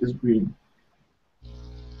 8 is green.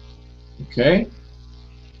 Okay.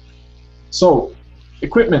 So,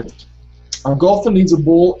 equipment. A golfer needs a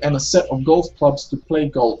ball and a set of golf clubs to play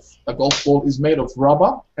golf. A golf ball is made of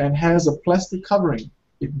rubber and has a plastic covering.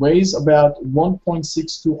 It weighs about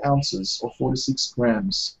 1.62 ounces or 46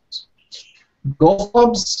 grams. Golf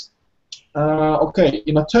clubs. Okay,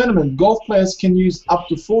 in a tournament, golf players can use up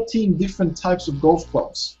to 14 different types of golf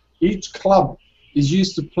clubs. Each club is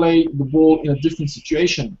used to play the ball in a different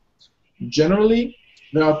situation. Generally,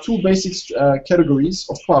 there are two basic categories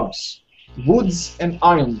of clubs: woods and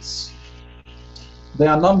irons. They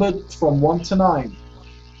are numbered from 1 to 9.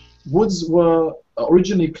 Woods were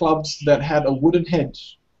originally clubs that had a wooden head.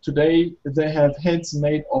 Today, they have heads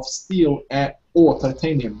made of steel or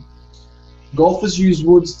titanium. Golfers use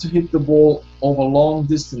woods to hit the ball over long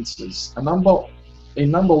distances. A number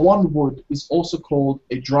 1 wood is also called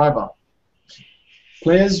a driver.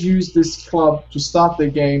 Players use this club to start their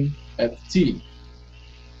game at the tee.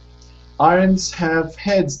 Irons have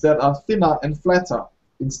heads that are thinner and flatter.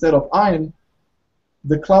 Instead of iron,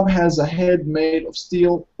 the club has a head made of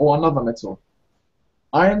steel or another metal.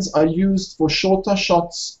 Irons are used for shorter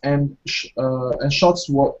shots and shots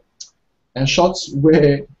where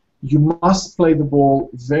you must play the ball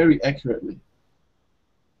very accurately.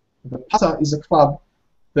 The putter is a club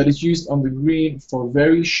that is used on the green for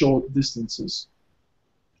very short distances.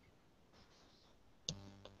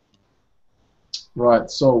 Right,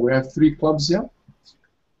 so we have 3 clubs here.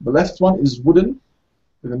 The left one is wooden,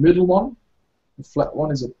 the middle one, the flat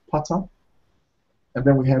one is a putter, and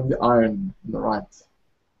then we have the iron on the right.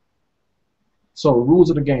 So, rules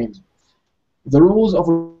of the game. The rules of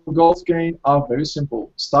a golf game are very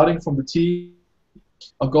simple. Starting from the tee,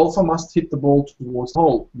 a golfer must hit the ball towards the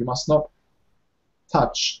hole. You must not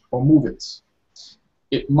touch or move it.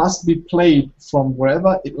 It must be played from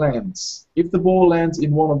wherever it lands. If the ball lands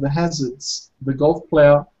in one of the hazards, the golf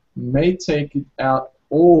player may take it out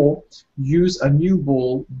or use a new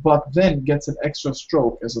ball, but then gets an extra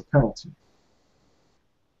stroke as a penalty.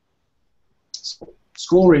 So,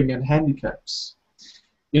 scoring and handicaps.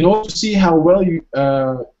 In order to see how well you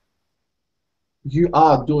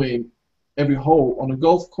are doing every hole on a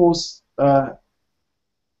golf course,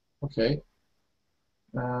 okay.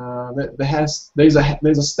 There's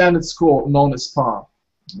a standard score known as par.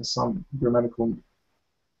 There's some grammatical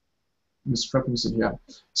discrepancy here.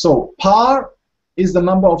 So par is the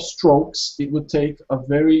number of strokes it would take a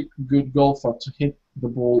very good golfer to hit the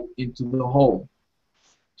ball into the hole.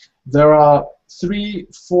 There are 3,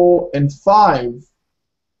 4, and 5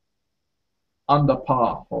 under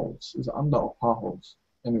par holes. Is it under or par holes?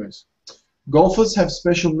 Anyways, golfers have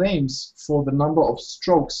special names for the number of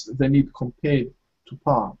strokes they need compared to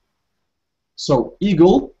par. So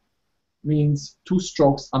eagle means 2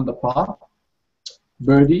 strokes under par,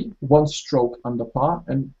 birdie 1 stroke under par,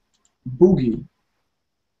 and bogey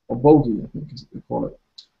or bogey, I think is what they call it,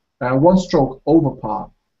 1 stroke over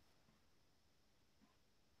par.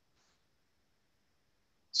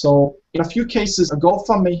 So in a few cases, a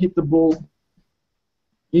golfer may hit the ball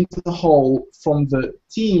into the hole from the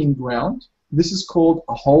teeing ground. This is called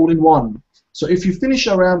a hole-in-one. So if you finish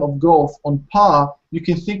a round of golf on par, you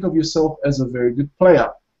can think of yourself as a very good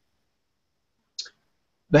player.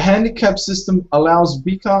 The handicap system allows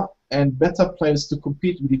weaker and better players to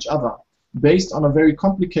compete with each other. Based on a very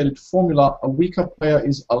complicated formula, a weaker player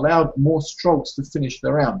is allowed more strokes to finish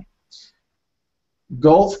the round.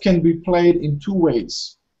 Golf can be played in 2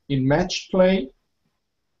 ways. In match play,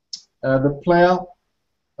 the player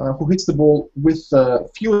who hits the ball with the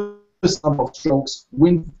fewest number of strokes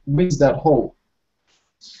wins that hole.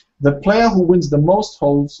 The player who wins the most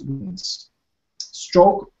holes wins.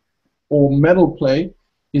 Stroke or medal play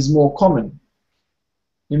is more common.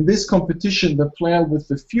 In this competition, the player with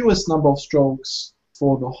the fewest number of strokes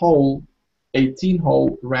for the whole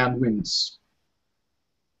 18-hole round wins.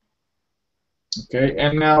 Okay,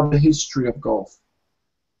 and now the history of golf.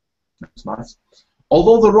 That's nice.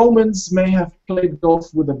 Although the Romans may have played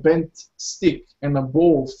golf with a bent stick and a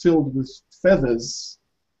ball filled with feathers,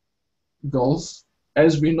 golf,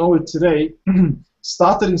 as we know it today,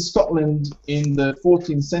 started in Scotland in the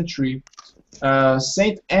 14th century.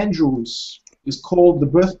 St. Andrews is called the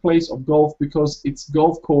birthplace of golf because its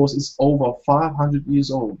golf course is over 500 years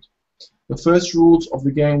old. The first rules of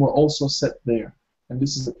the game were also set there, and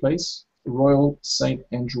this is the place, the Royal St.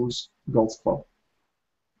 Andrews Golf Club.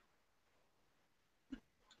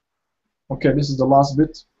 Okay, this is the last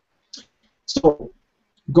bit. So,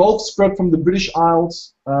 Golf spread from the British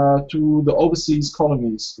Isles to the overseas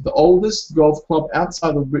colonies. The oldest golf club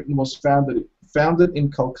outside of Britain was founded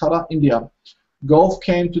in Calcutta, India. Golf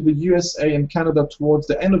came to the USA and Canada towards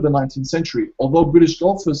the end of the 19th century. Although British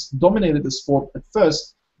golfers dominated the sport at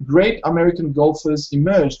first, great American golfers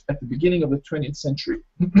emerged at the beginning of the 20th century.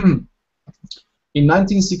 In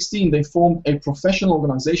 1916, they formed a professional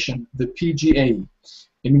organization, the PGA,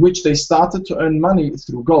 in which they started to earn money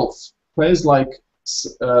through golf. Players like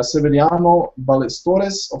Severiano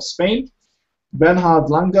Ballesteros of Spain, Bernhard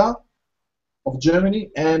Langer of Germany,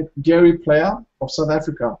 and Gary Player of South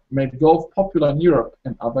Africa made golf popular in Europe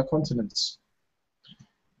and other continents.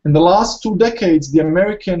 In the last 2 decades, the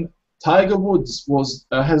American Tiger Woods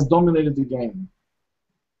has dominated the game.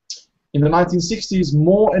 In the 1960s,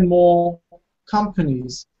 more and more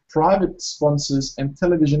companies, private sponsors, and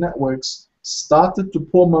television networks started to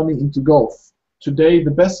pour money into golf. Today,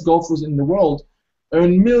 the best golfers in the world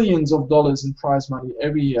earn millions of dollars in prize money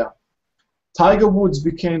every year. Tiger Woods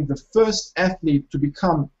became the first athlete to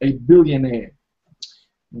become a billionaire.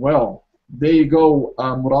 Well, there you go,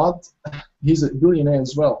 Murad. He's a billionaire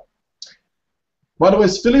as well. By the way,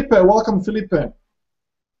 it's Felipe. Welcome, Felipe.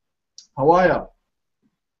 How are you?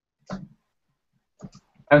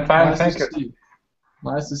 I'm fine, thank you.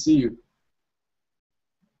 Nice to see you.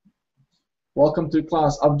 Welcome to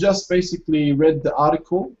class. I've just basically read the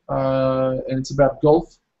article, and it's about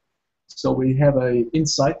golf. So we have an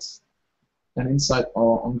insight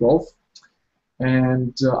on golf.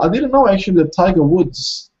 And I didn't know actually that Tiger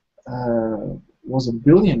Woods was a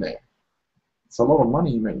billionaire. It's a lot of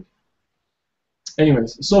money he made.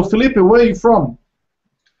 Anyways, so Felipe, where are you from?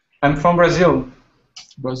 I'm from Brazil.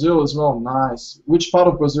 Brazil as well, nice. Which part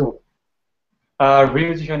of Brazil?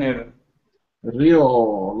 Rio de Janeiro.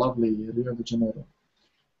 Rio, lovely, Rio de Janeiro.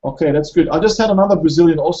 Okay, that's good. I just had another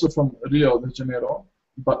Brazilian also from Rio de Janeiro,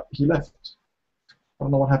 but he left. I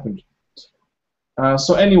don't know what happened.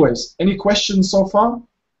 So anyways, any questions so far?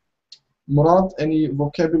 Murad, any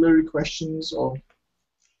vocabulary questions? Or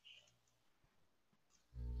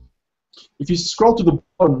if you scroll to the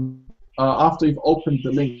bottom after you've opened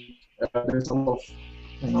the link, there's a lot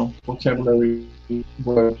of vocabulary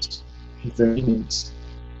words with their meanings.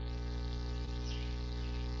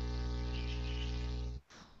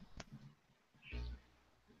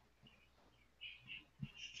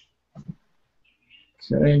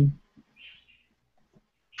 Okay.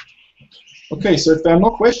 Okay, so if there are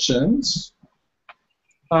no questions,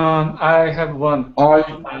 I have one.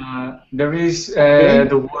 There is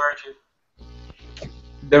the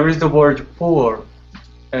word poor.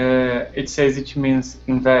 It says it means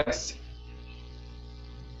invest.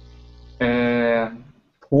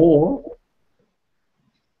 Poor.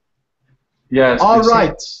 Yes. All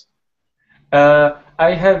right.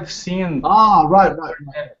 I have seen. Right.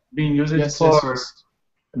 Being used yes, for yes.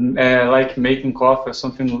 like making coffee or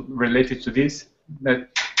something related to this.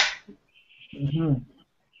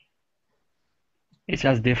 It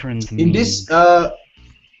has different In meanings. this,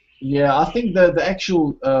 yeah, I think the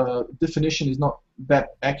actual definition is not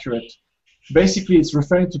that accurate. Basically, it's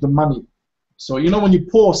referring to the money. So you know when you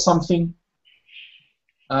pour something,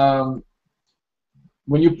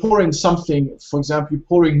 when you're pouring something, for example, you're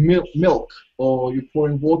pouring milk or you're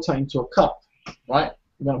pouring water into a cup, right?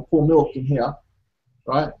 You're going to pour milk in here,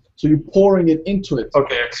 right? So you're pouring it into it.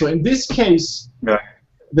 Okay. So in this case, Yeah.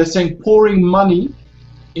 they're saying pouring money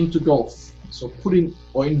into golf. So putting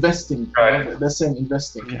or investing. Right. They're saying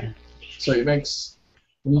investing. Yeah. So it makes,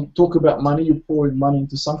 when you talk about money, you're pouring money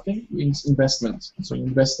into something, it means investment. So you're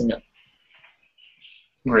investing it.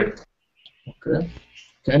 Great. Okay.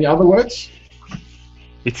 Any other words?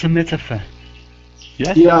 It's a metaphor.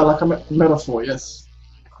 Yes? Yeah, like a metaphor, yes.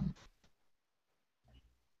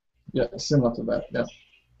 Yeah, similar to that, yeah.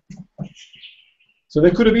 So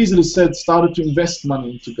they could have easily said started to invest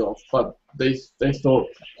money into golf, but they thought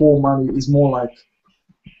pour money is more like,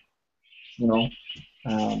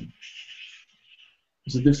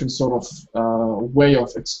 it's a different sort of way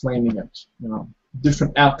of explaining it,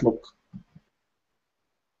 different outlook.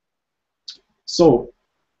 So,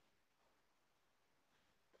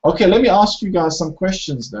 okay, let me ask you guys some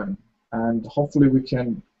questions then, and hopefully we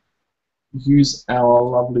can use our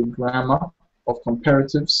lovely grammar of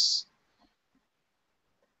comparatives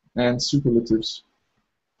and superlatives.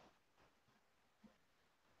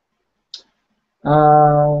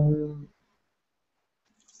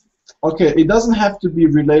 Okay, it doesn't have to be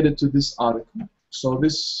related to this article. So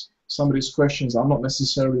some of these questions are not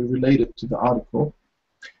necessarily related to the article,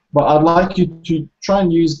 but I'd like you to try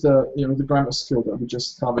and use the the grammar skill that we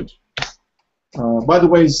just covered. By the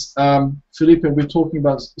way, Felipe, we're talking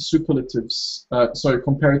about superlatives, sorry,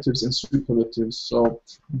 comparatives and superlatives. So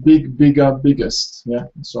big, bigger, biggest, yeah,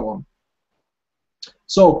 and so on.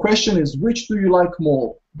 So question is, which do you like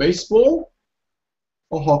more, baseball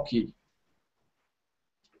or hockey?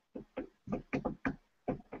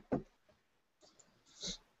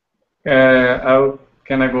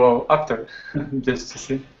 Can I go after just to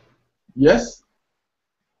see? Yes?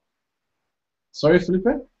 Sorry, Felipe?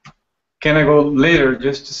 Can I go later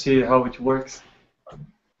just to see how it works?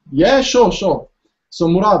 Yeah, sure, sure. So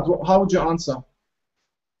Murad, how would you answer?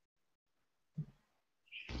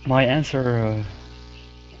 My answer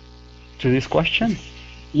to this question?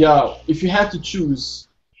 Yeah, if you had to choose,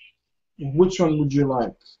 which one would you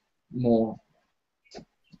like more?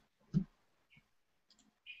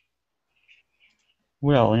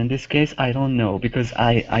 Well, in this case, I don't know because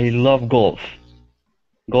I love golf.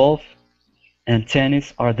 Golf and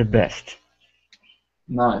tennis are the best.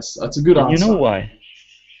 Nice, that's a good And you know answer. why?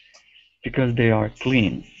 Because they are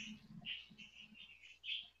clean,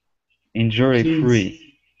 injury Please.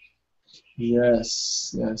 free.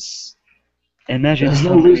 Yes, yes. Imagine There's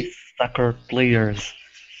how no many risk. soccer players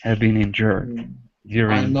have been injured I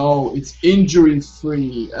during. know, it's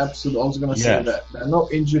injury-free. Absolutely, I was gonna say Yes, that. There are no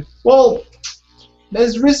injury. Well,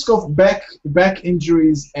 there's risk of back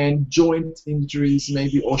injuries and joint injuries,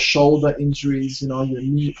 maybe, or shoulder injuries. You know,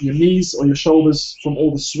 your knees or your shoulders from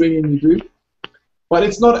all the swinging you do. But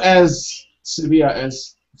it's not as severe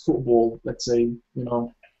as football. Let's say, you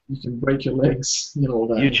know, you can break your legs. You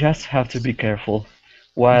know you that. just have to be careful.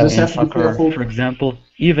 You While just in have to be soccer, careful. for example,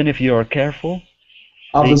 even if you are careful,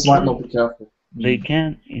 they Others might can not be careful. they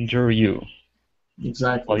can injure you while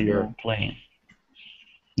Exactly. Yeah. you're playing.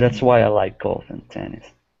 That's why I like golf and tennis.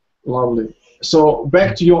 Lovely. So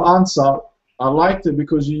back to your answer, I liked it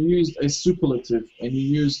because you used a superlative and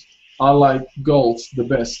you used I like golf the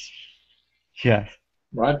best, Yes.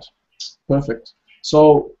 right? Perfect.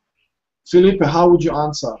 So Felipe, how would you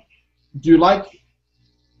answer? Do you like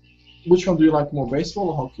which one do you like more, baseball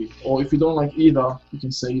or hockey? Or if you don't like either, you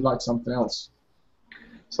can say you like something else.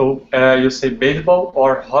 So you say baseball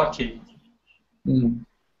or hockey? Mm.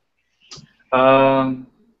 Um,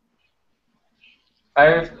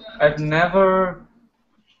 I've never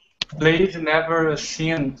played, never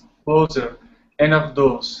seen closer any of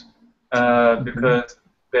those because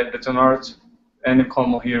that's not any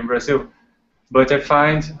common here in Brazil. But I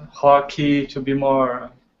find hockey to be more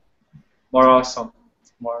awesome.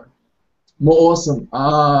 More. More awesome.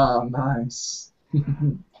 Ah, nice.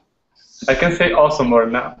 I can say awesome more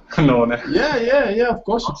now. No, no. Yeah, yeah, yeah. Of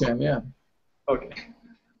course you can. Yeah, Okay.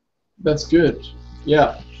 that's good.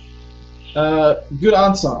 Yeah, good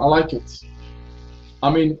answer. I like it. I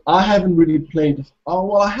mean, I haven't really played. Oh,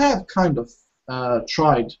 well, I have kind of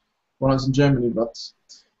tried when I was in Germany, but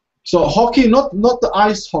so hockey, not the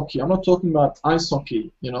ice hockey. I'm not talking about ice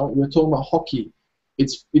hockey. You know, we're talking about hockey.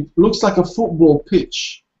 It looks like a football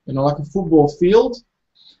pitch. You know, like a football field,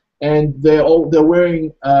 and they're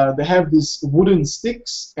wearing. They have these wooden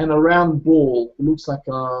sticks and a round ball. It looks like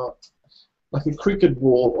a cricket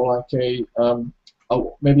ball or like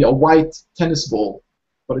maybe a white tennis ball,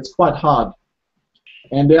 but it's quite hard.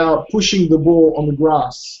 And they are pushing the ball on the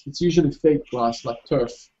grass. It's usually fake grass, like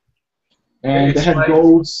turf. And they It's have like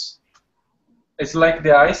goals. it's like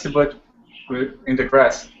the ice, but in the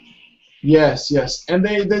grass. Yes, yes. And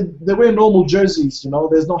they wear normal jerseys, you know,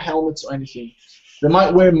 there's no helmets or anything. They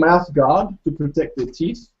might wear mouth guard to protect their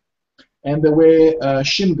teeth, and they wear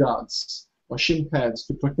shin guards or shin pads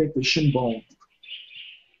to protect their shin bone.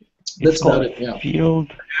 It's That's about called it, yeah.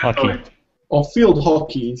 field hockey. Or field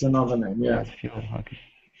hockey is another name, yeah. Yes, field hockey.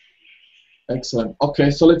 Excellent.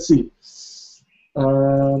 Okay, so let's see.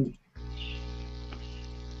 Um,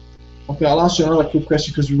 okay, I'll ask you another quick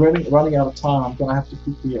question because we're running out of time. I'm gonna have to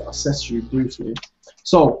quickly assess you briefly.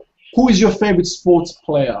 So, who is your favorite sports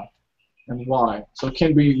player and why? So it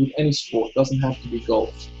can be with any sport. Doesn't have to be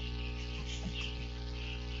golf.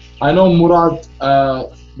 I know Murad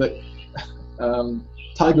that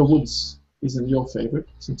Tiger Woods isn't your favorite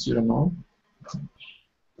since you don't know him,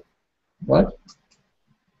 right?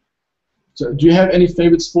 So, do you have any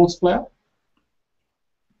favorite sports player?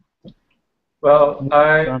 Well,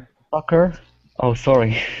 Soccer? Oh,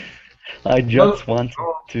 sorry. I well, just wanted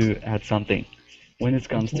to add something. When it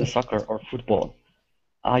comes to Okay. soccer or football,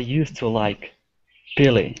 I used to like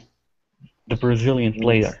Pele, the Brazilian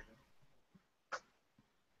player.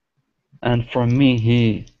 And for me,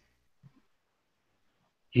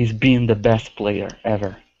 he's been the best player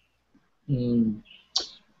ever. Mm.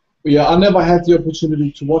 Yeah, I never had the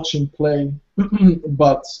opportunity to watch him play,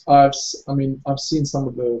 but I've seen some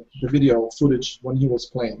of the video footage when he was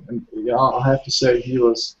playing, and yeah, I have to say he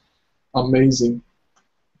was amazing.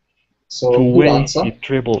 The So good way answer. he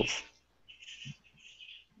dribbles.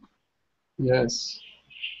 Yes.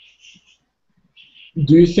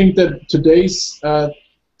 Do you think that today's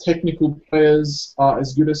technical players are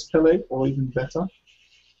as good as Pele or even better,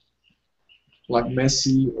 like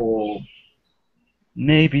Messi or?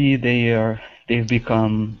 Maybe they've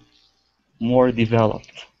become more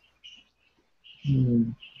developed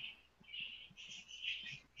Hmm,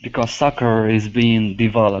 because soccer is being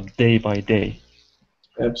developed day by day.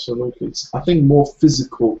 absolutely. I think more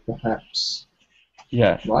physical, perhaps,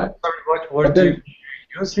 Yes. right? Sorry, what word But do you then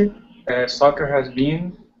use it? Soccer has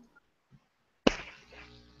been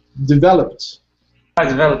developed,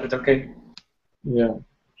 developed, okay. yeah,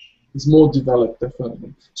 it's more developed,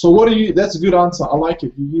 definitely. So what do you? That's a good answer. I like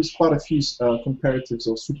it. You use quite a few comparatives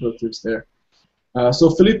or superlatives there. So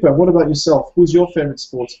Felipe, what about yourself? Who's your favorite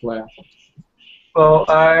sports player? Well,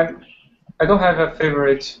 I don't have a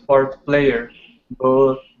favorite sport player,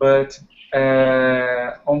 but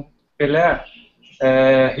on Pelé,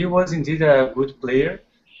 he was indeed a good player.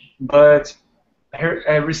 But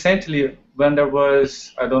recently, when there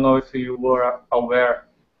was, I don't know if you were aware,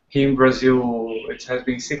 here in Brazil, it has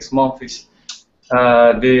been 6 months,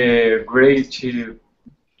 the great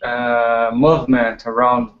movement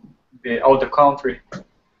around all the country,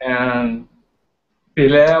 and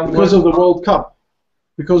Pelé Because was. of the World Cup.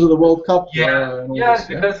 Because of the World Cup Yeah, and all yes, this,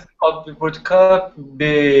 yeah. because of the World Cup,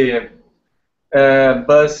 the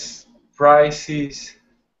bus prices,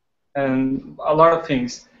 and a lot of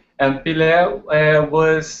things. And Pelé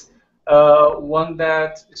was one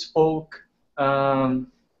that spoke on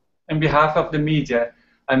behalf of the media.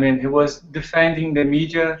 I mean, he was defending the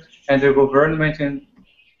media and the government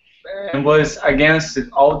and was against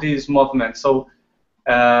all these movements. So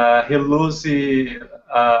he loses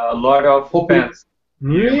a lot of Popular. fans.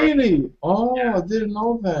 Really? Oh, Yeah, I didn't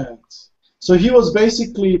know that. So he was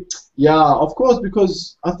basically, yeah, of course,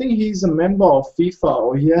 because I think he's a member of FIFA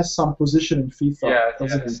or he has some position in FIFA, yeah,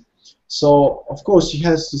 doesn't he? yes. So of course he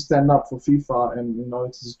has to stand up for FIFA and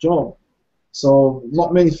it's his job. So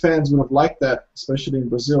not many fans would have liked that, especially in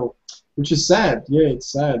Brazil, which is sad. Yeah,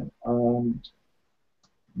 it's sad.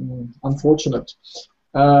 Unfortunate.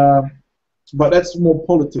 Uh, but that's more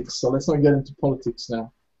politics, so let's not get into politics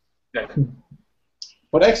now. Yeah.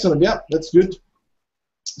 But excellent, yeah, that's good.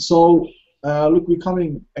 So, look, we're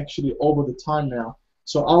coming actually over the time now.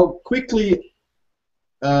 So I'll quickly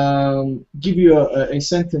give you a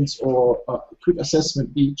sentence or a quick assessment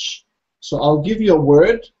each. So I'll give you a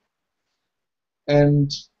word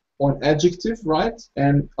and or an adjective, right?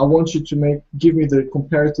 And I want you to give me the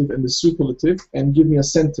comparative and the superlative, and give me a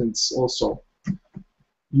sentence also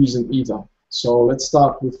using either. So let's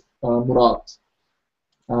start with Murad.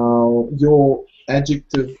 Your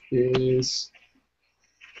adjective is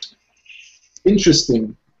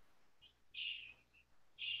interesting.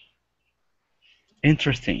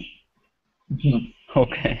 Interesting. Mhm.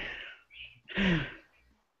 Okay.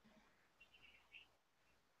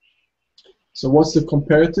 So what's the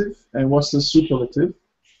comparative and what's the superlative?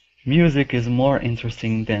 Music is more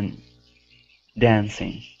interesting than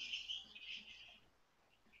dancing.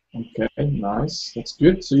 Okay, nice. That's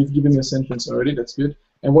good. So you've given me a sentence already. That's good.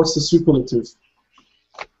 And what's the superlative?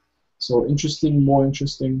 So interesting, more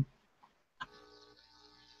interesting.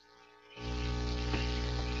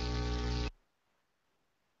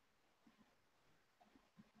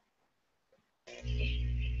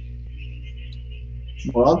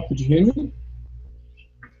 Murad, could you hear me?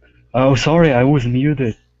 Oh, sorry, I was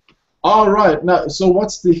muted. All right. Now, so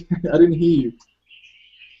what's the? I didn't hear you.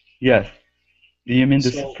 Yes. Do you mean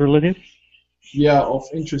the So superlative? yeah, of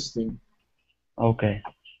interesting. Okay.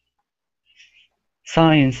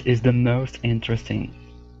 Science is the most interesting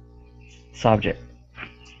subject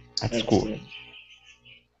at school. Excellent.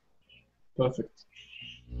 Perfect.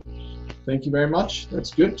 Thank you very much.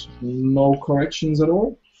 That's good. No corrections at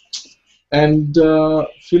all. And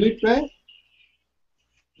Felipe,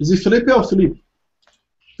 is it Felipe or Philippe?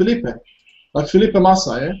 Felipe, like Felipe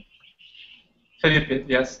Massa, yeah? Felipe,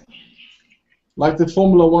 yes. Like the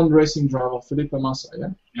Formula One racing driver, Felipe Massa, yeah?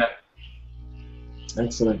 Yeah.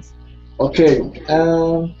 Excellent. Okay,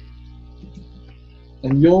 and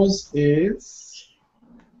yours is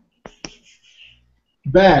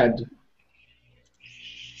bad.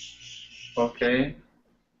 Okay.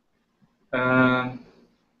 Um,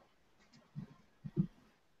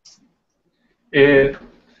 it,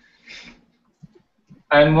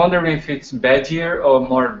 I'm wondering if it's badier or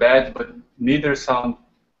more bad, but neither sound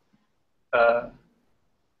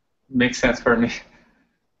make sense for me.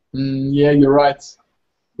 Yeah, you're right.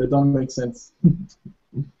 They don't make sense.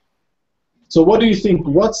 So what do you think?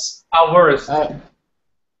 What's Worst.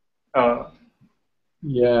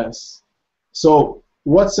 yes. So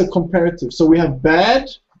what's a comparative? So we have bad.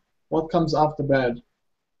 What comes after bad?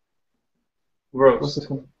 What's Worst.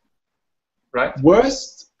 the Right?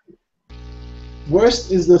 worst?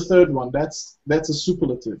 Worst is the third one. That's a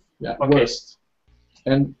superlative. Yeah, Okay. worst.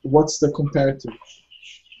 And what's the comparative?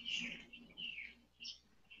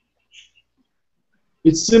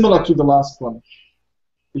 It's similar to the last one.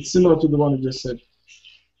 It's similar to the one you just said.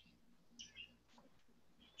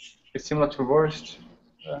 It's similar to worst.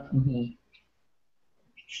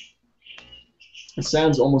 It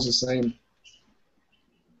sounds almost the same.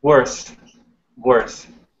 Worse. Worse.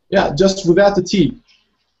 Yeah, just without the T.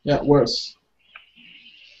 Yeah, worse.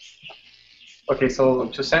 Okay, so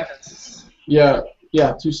 2 sentences. Yeah,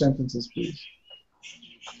 2 sentences, please.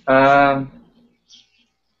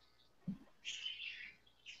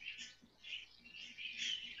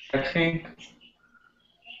 I think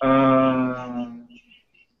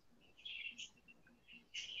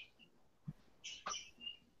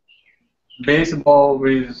baseball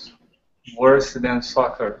is worse than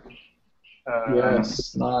soccer.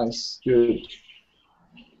 Yes, nice, good.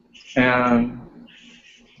 And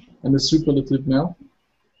And the superlative now?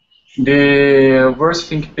 the worst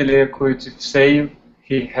thing Pelé could say,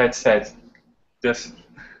 he had said. Just,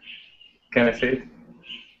 can I say it?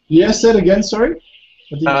 Yeah, say it again, sorry?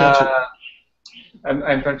 I didn't catch it.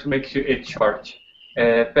 I'm trying to make it short.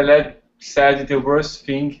 Pelé said the worst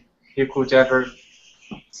thing he could ever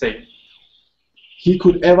say. He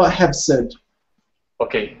could ever have said.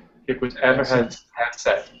 Okay, he could ever have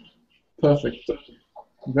said. Perfect.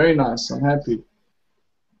 Very nice, I'm happy.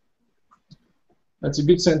 That's a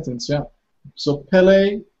good sentence, yeah. So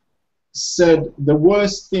Pelé said the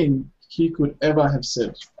worst thing he could ever have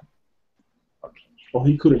said. Or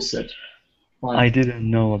he could have said. Fine. I didn't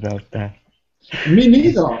know about that. Me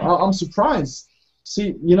neither. I'm surprised.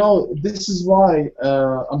 See, you know, this is why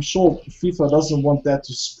I'm sure FIFA doesn't want that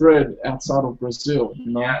to spread outside of Brazil,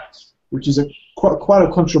 you know, which is a quite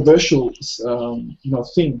a controversial, you know,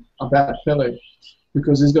 thing about Pelé,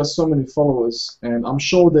 because he's got so many followers, and I'm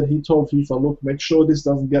sure that he told FIFA, look, make sure this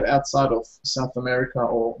doesn't get outside of South America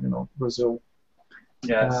or, you know, Brazil.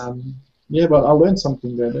 Yes. Yeah, but I learned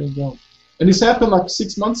something there. There you go. And this happened like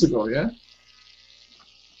 6 months ago, yeah?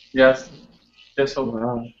 Yes. Yes. So.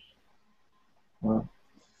 Wow. Wow.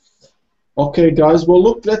 Okay, guys. Well,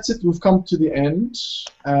 look, that's it. We've come to the end.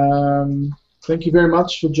 Thank you very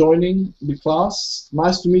much for joining the class.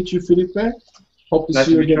 Nice to meet you, Felipe. Hope to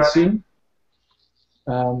see you again soon.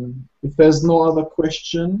 If there's no other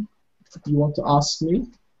question you want to ask me,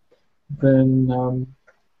 then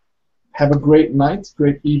have a great night,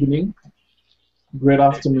 great evening, great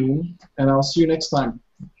afternoon, and I'll see you next time.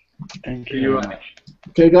 Thank you very much.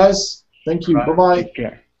 Okay, guys. Thank you. Bye-bye. Take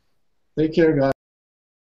care. Take care, guys.